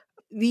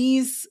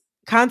 These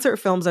concert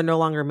films are no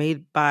longer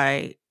made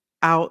by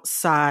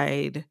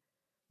outside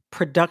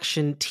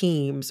production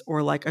teams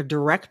or like a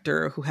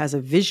director who has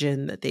a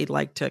vision that they'd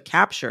like to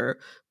capture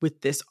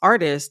with this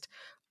artist.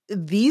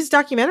 These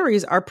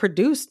documentaries are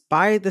produced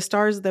by the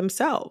stars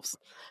themselves.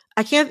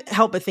 I can't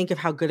help but think of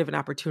how good of an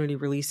opportunity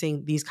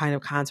releasing these kind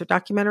of concert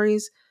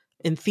documentaries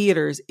in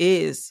theaters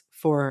is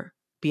for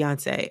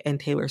Beyonce and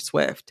Taylor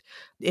Swift.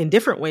 In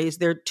different ways,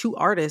 they're two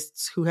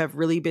artists who have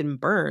really been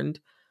burned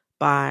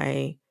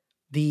by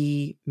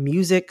the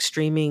music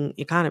streaming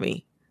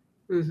economy.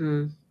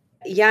 Mm-hmm.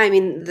 Yeah, I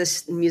mean,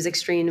 this music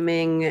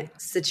streaming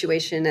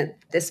situation at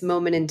this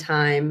moment in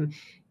time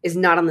is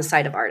not on the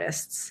side of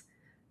artists.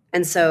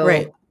 And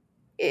so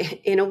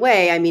in a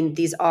way, I mean,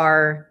 these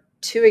are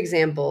two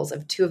examples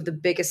of two of the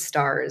biggest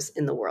stars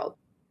in the world.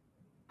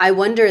 I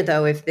wonder,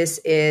 though, if this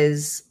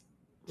is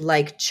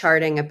like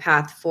charting a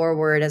path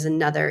forward as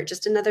another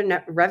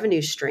net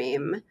revenue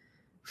stream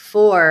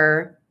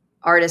for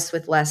artists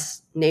with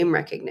less name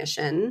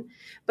recognition.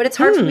 But it's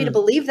hard for me to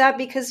believe that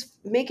because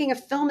making a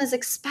film is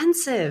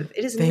expensive.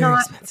 It is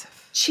not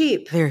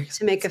cheap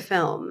to make a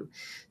film.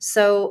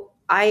 So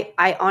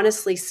I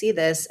honestly see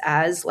this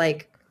as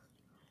like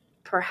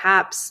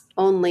perhaps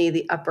only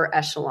the upper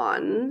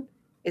echelon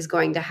is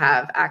going to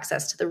have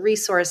access to the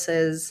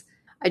resources.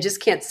 I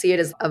just can't see it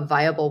as a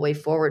viable way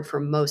forward for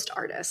most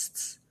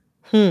artists.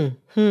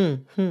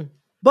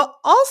 But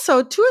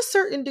also, to a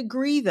certain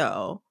degree,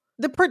 though,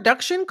 the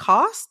production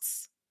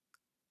costs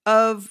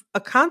of a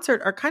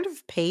concert are kind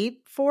of paid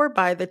for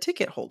by the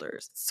ticket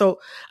holders. So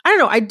I don't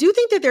know. I do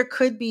think that there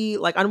could be,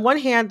 like, on one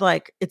hand,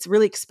 like, it's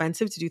really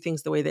expensive to do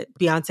things the way that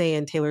Beyonce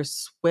and Taylor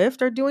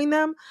Swift are doing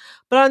them.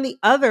 But on the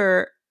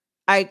other,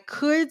 I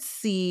could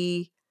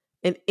see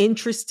an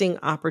interesting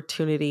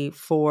opportunity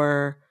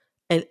for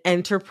an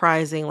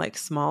enterprising, like,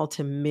 small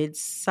to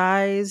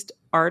mid-sized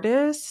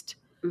artist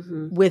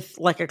with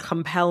like a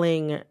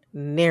compelling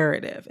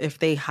narrative if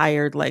they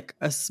hired like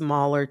a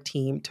smaller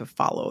team to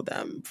follow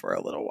them for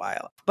a little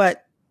while.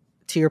 But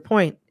to your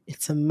point,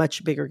 it's a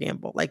much bigger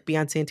gamble. Like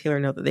Beyonce and Taylor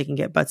know that they can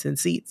get butts in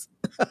seats.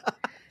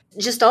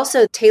 Just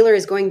also, Taylor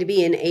is going to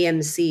be in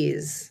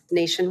AMC's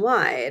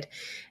nationwide.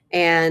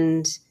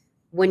 And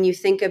when you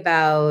think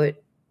about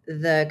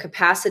the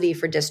capacity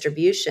for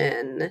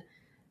distribution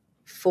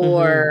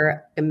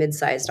for a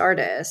mid-sized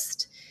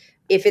artist,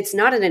 if it's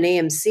not in an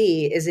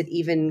AMC, is it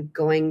even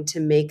going to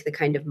make the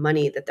kind of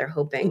money that they're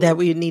hoping? That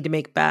we need to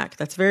make back.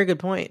 That's a very good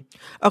point.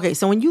 Okay,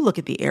 so when you look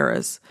at the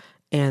eras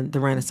and the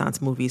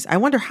Renaissance movies, I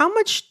wonder how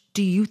much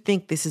do you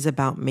think this is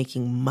about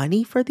making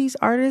money for these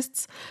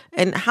artists?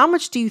 And how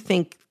much do you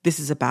think this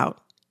is about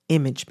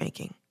image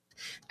making?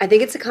 I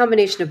think it's a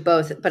combination of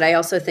both, but I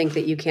also think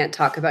that you can't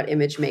talk about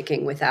image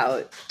making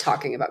without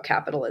talking about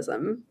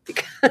capitalism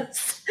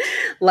because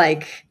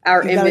like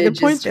our you got image a good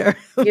point is,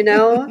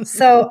 there.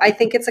 So I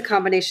think it's a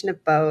combination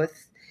of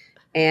both.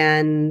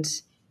 And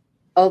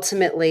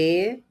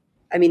ultimately,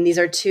 I mean, these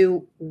are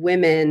two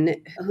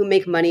women who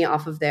make money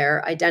off of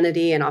their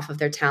identity and off of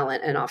their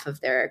talent and off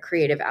of their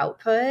creative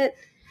output.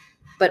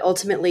 But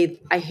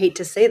ultimately, I hate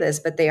to say this,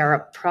 but they are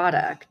a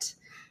product.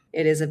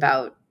 It is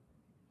about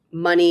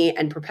money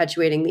and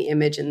perpetuating the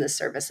image in the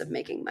service of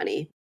making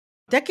money.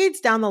 Decades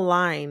down the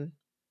line,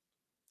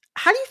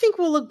 How do you think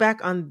we'll look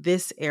back on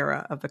this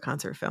era of the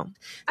concert film?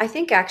 I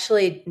think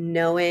actually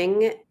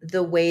knowing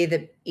the way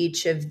that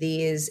each of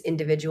these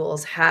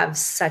individuals have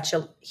such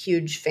a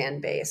huge fan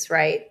base,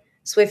 right?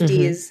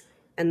 Swifties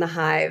and the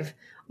Hive,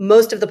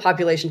 most of the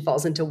population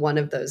falls into one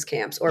of those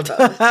camps or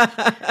both.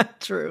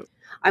 True.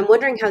 I'm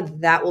wondering how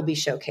that will be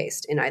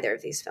showcased in either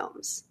of these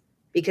films,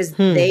 because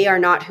they are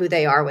not who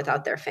they are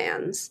without their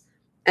fans.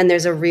 And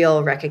there's a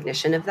real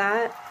recognition of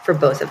that for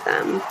both of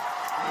them.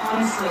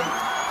 Honestly,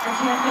 I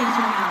can't thank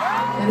you enough.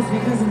 And it's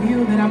because of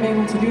you that I'm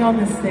able to be on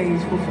this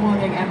stage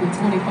performing after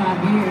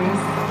 25 years.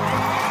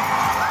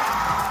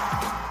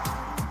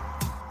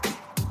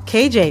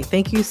 KJ,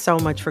 thank you so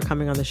much for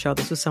coming on the show.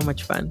 This was so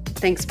much fun.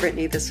 Thanks,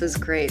 Brittany. This was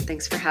great.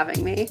 Thanks for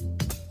having me.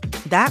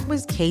 That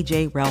was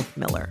KJ Ralph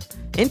Miller,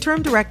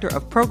 Interim Director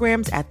of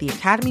Programs at the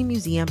Academy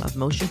Museum of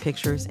Motion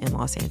Pictures in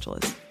Los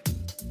Angeles.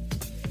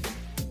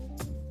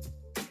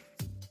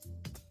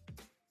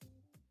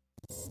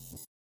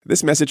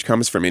 This message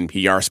comes from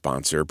NPR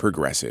sponsor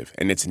Progressive,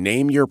 and it's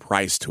Name Your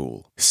Price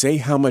tool. Say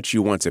how much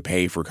you want to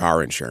pay for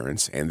car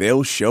insurance, and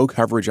they'll show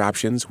coverage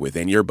options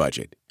within your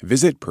budget.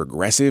 Visit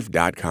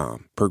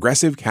Progressive.com.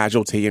 Progressive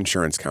Casualty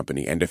Insurance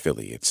Company and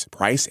Affiliates.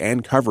 Price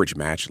and coverage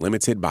match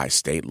limited by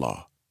state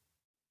law.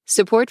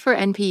 Support for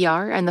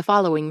NPR and the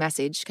following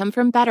message come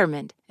from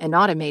Betterment, an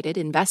automated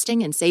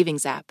investing and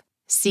savings app.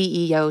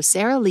 CEO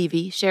Sarah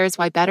Levy shares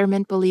why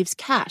Betterment believes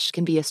cash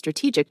can be a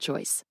strategic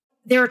choice.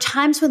 There are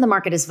times when the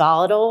market is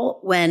volatile,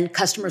 when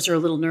customers are a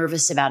little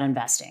nervous about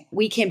investing.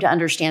 We came to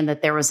understand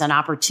that there was an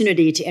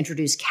opportunity to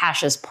introduce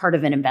cash as part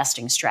of an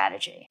investing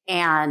strategy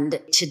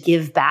and to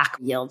give back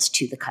yields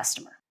to the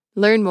customer.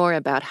 Learn more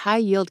about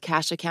high-yield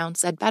cash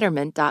accounts at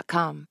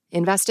Betterment.com.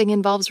 Investing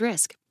involves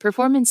risk.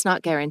 Performance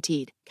not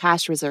guaranteed.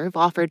 Cash reserve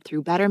offered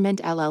through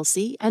Betterment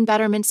LLC and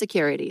Betterment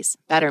Securities.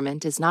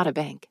 Betterment is not a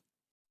bank.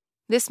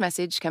 This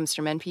message comes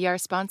from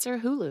NPR sponsor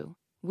Hulu.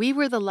 We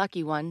Were the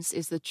Lucky Ones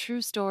is the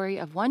true story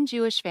of one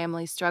Jewish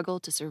family's struggle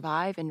to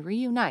survive and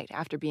reunite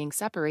after being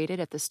separated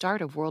at the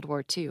start of World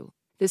War II.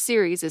 The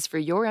series is for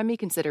your Emmy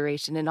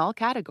consideration in all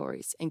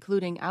categories,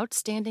 including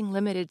Outstanding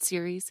Limited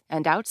Series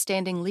and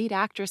Outstanding Lead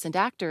Actress and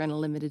Actor in a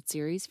Limited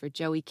Series for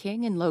Joey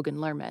King and Logan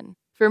Lerman.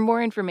 For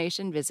more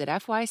information, visit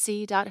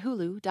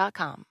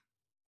fyc.hulu.com.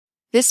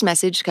 This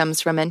message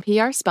comes from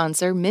NPR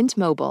sponsor Mint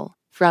Mobile.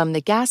 From the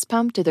gas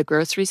pump to the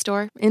grocery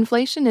store,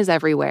 inflation is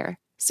everywhere.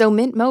 So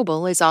Mint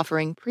Mobile is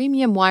offering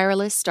premium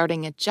wireless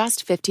starting at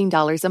just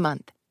 $15 a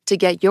month. To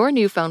get your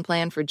new phone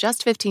plan for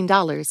just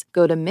 $15,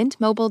 go to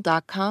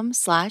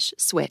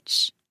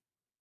mintmobile.com/switch.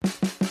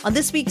 On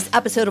this week's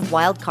episode of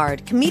Wild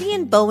Card,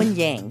 comedian Bowen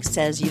Yang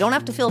says you don't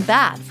have to feel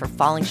bad for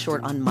falling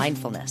short on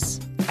mindfulness.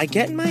 I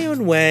get in my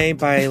own way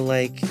by,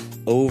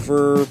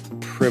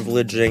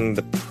 over-privileging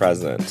the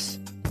present.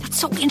 That's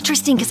so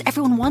interesting because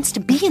everyone wants to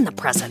be in the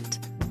present.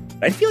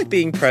 I feel like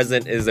being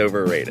present is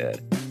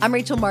overrated. I'm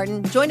Rachel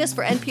Martin. Join us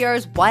for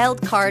NPR's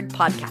Wild Card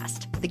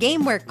podcast, the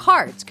game where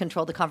cards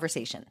control the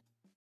conversation.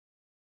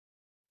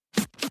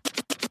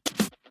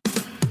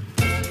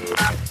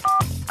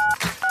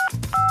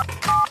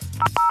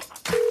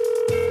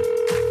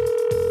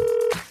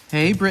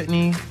 Hey,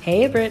 Brittany.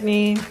 Hey,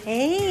 Brittany.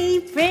 Hey,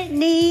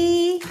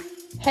 Brittany.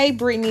 Hey,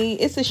 Brittany.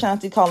 It's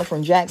Ashanti calling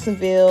from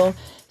Jacksonville.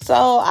 So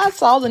I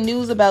saw the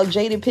news about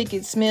Jada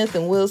Pinkett Smith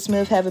and Will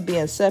Smith having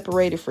been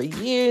separated for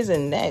years,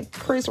 and that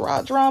Chris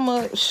Rock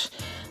drama.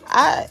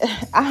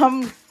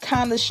 I'm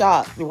kind of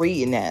shocked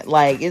reading that.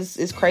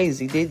 It's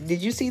crazy. Did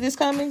you see this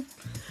coming?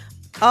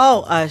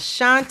 Oh,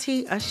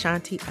 Ashanti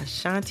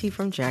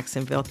from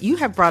Jacksonville. You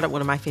have brought up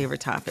one of my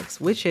favorite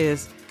topics, which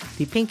is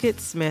the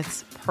Pinkett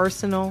Smith's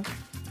personal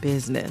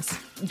business.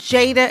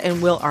 Jada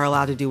and Will are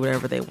allowed to do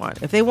whatever they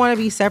want. If they want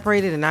to be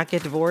separated and not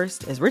get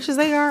divorced, as rich as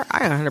they are,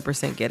 I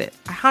 100% get it.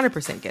 I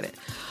 100% get it.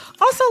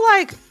 Also,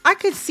 I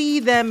could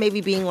see them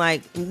maybe being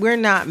like, we're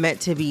not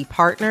meant to be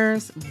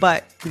partners,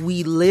 but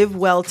we live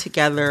well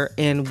together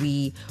and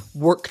we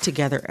work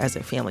together as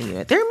a family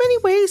unit. There are many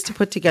ways to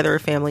put together a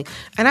family,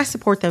 and I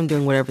support them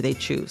doing whatever they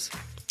choose.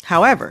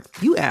 However,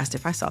 you asked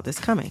if I saw this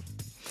coming.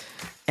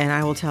 And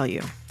I will tell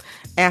you,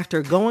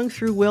 after going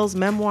through Will's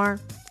memoir,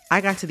 I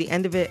got to the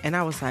end of it and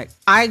I was like,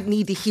 I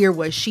need to hear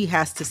what she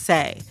has to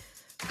say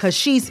because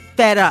she's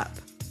fed up.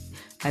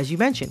 As you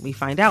mentioned, we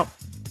find out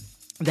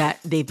that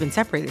they've been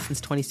separated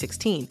since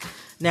 2016.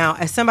 Now,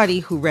 as somebody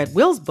who read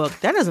Will's book,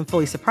 that doesn't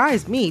fully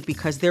surprise me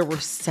because there were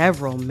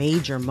several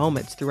major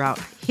moments throughout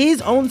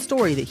his own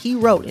story that he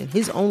wrote in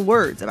his own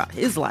words about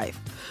his life,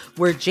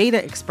 where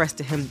Jada expressed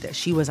to him that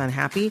she was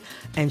unhappy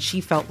and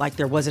she felt like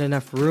there wasn't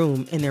enough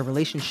room in their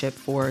relationship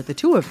for the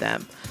two of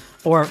them,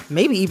 or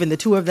maybe even the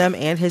two of them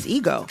and his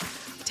ego.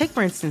 Take,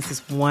 for instance,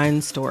 this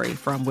one story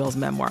from Will's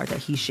memoir that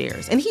he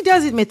shares. And he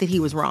does admit that he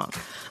was wrong.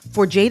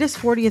 For Jada's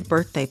 40th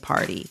birthday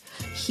party,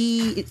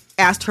 he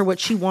asked her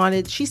what she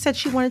wanted. She said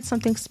she wanted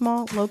something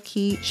small,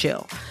 low-key,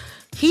 chill.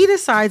 He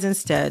decides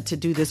instead to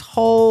do this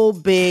whole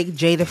big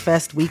Jada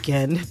Fest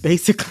weekend,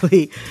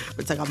 basically.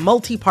 It's like a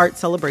multi-part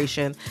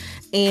celebration.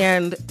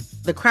 And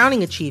The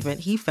crowning achievement,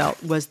 he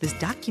felt, was this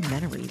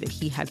documentary that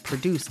he had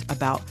produced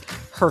about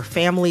her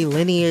family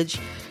lineage.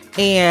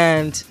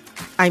 And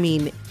I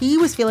mean, he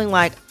was feeling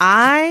like,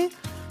 I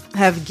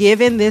have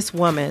given this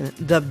woman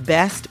the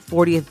best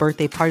 40th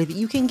birthday party that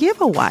you can give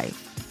a wife.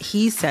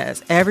 He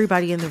says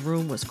everybody in the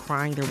room was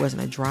crying. There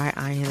wasn't a dry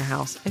eye in the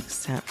house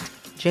except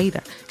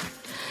Jada.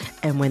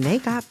 And when they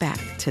got back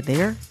to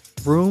their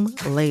room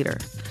later,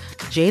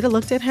 Jada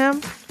looked at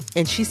him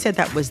and she said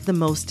that was the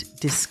most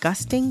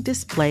disgusting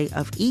display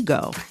of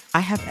ego I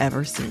have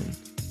ever seen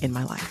in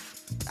my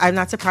life. I'm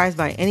not surprised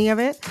by any of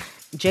it.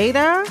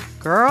 Jada,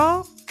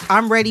 girl,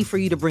 I'm ready for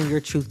you to bring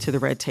your truth to the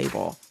red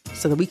table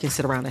so that we can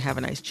sit around and have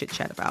a nice chit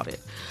chat about it.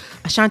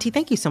 Ashanti,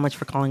 thank you so much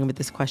for calling in with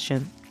this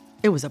question.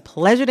 It was a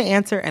pleasure to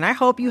answer, and I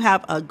hope you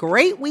have a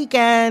great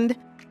weekend.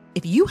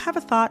 If you have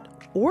a thought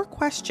or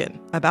question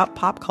about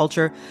pop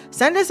culture,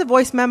 send us a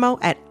voice memo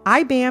at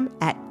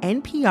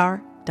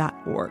ibam@npr.org.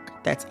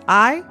 That's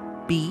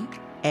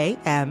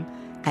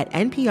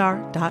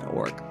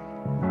IBAM@npr.org.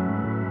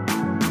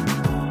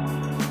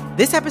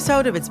 This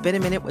episode of It's Been a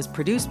Minute was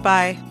produced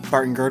by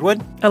Barton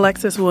Girdwood,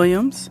 Alexis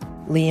Williams,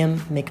 Liam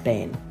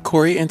McBain,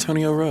 Corey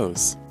Antonio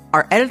Rose.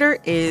 Our editor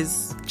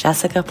is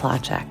Jessica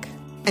Placzek.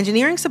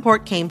 Engineering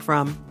support came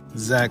from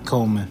Zach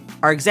Coleman.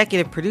 Our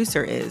executive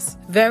producer is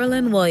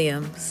Verilyn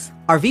Williams.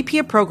 Our VP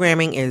of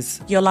programming is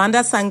Yolanda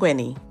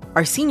Sanguini.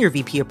 Our senior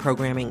VP of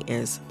programming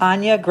is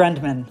Anya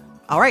Grundman.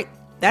 All right,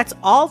 that's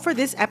all for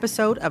this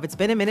episode of It's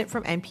Been a Minute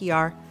from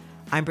NPR.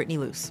 I'm Brittany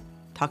Luce.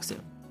 Talk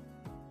soon.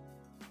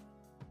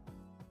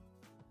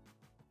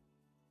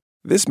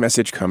 This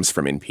message comes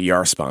from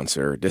NPR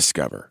sponsor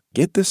Discover.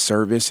 Get the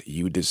service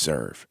you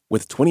deserve.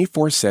 With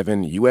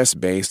 24/7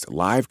 U.S.-based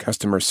live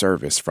customer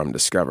service from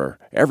Discover,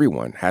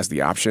 everyone has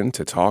the option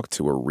to talk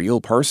to a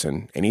real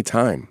person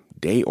anytime,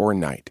 day or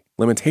night.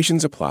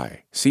 Limitations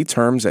apply. See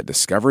terms at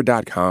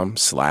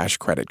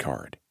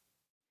discover.com/creditcard.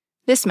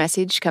 This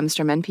message comes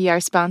from NPR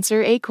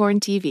sponsor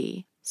Acorn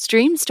TV.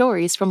 Stream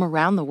stories from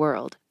around the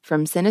world,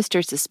 from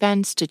sinister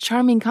suspense to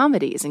charming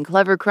comedies and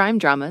clever crime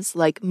dramas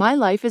like My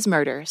Life is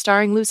Murder,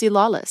 starring Lucy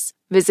Lawless.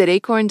 Visit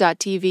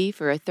acorn.tv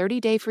for a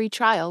 30-day free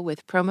trial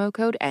with promo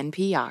code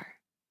NPR.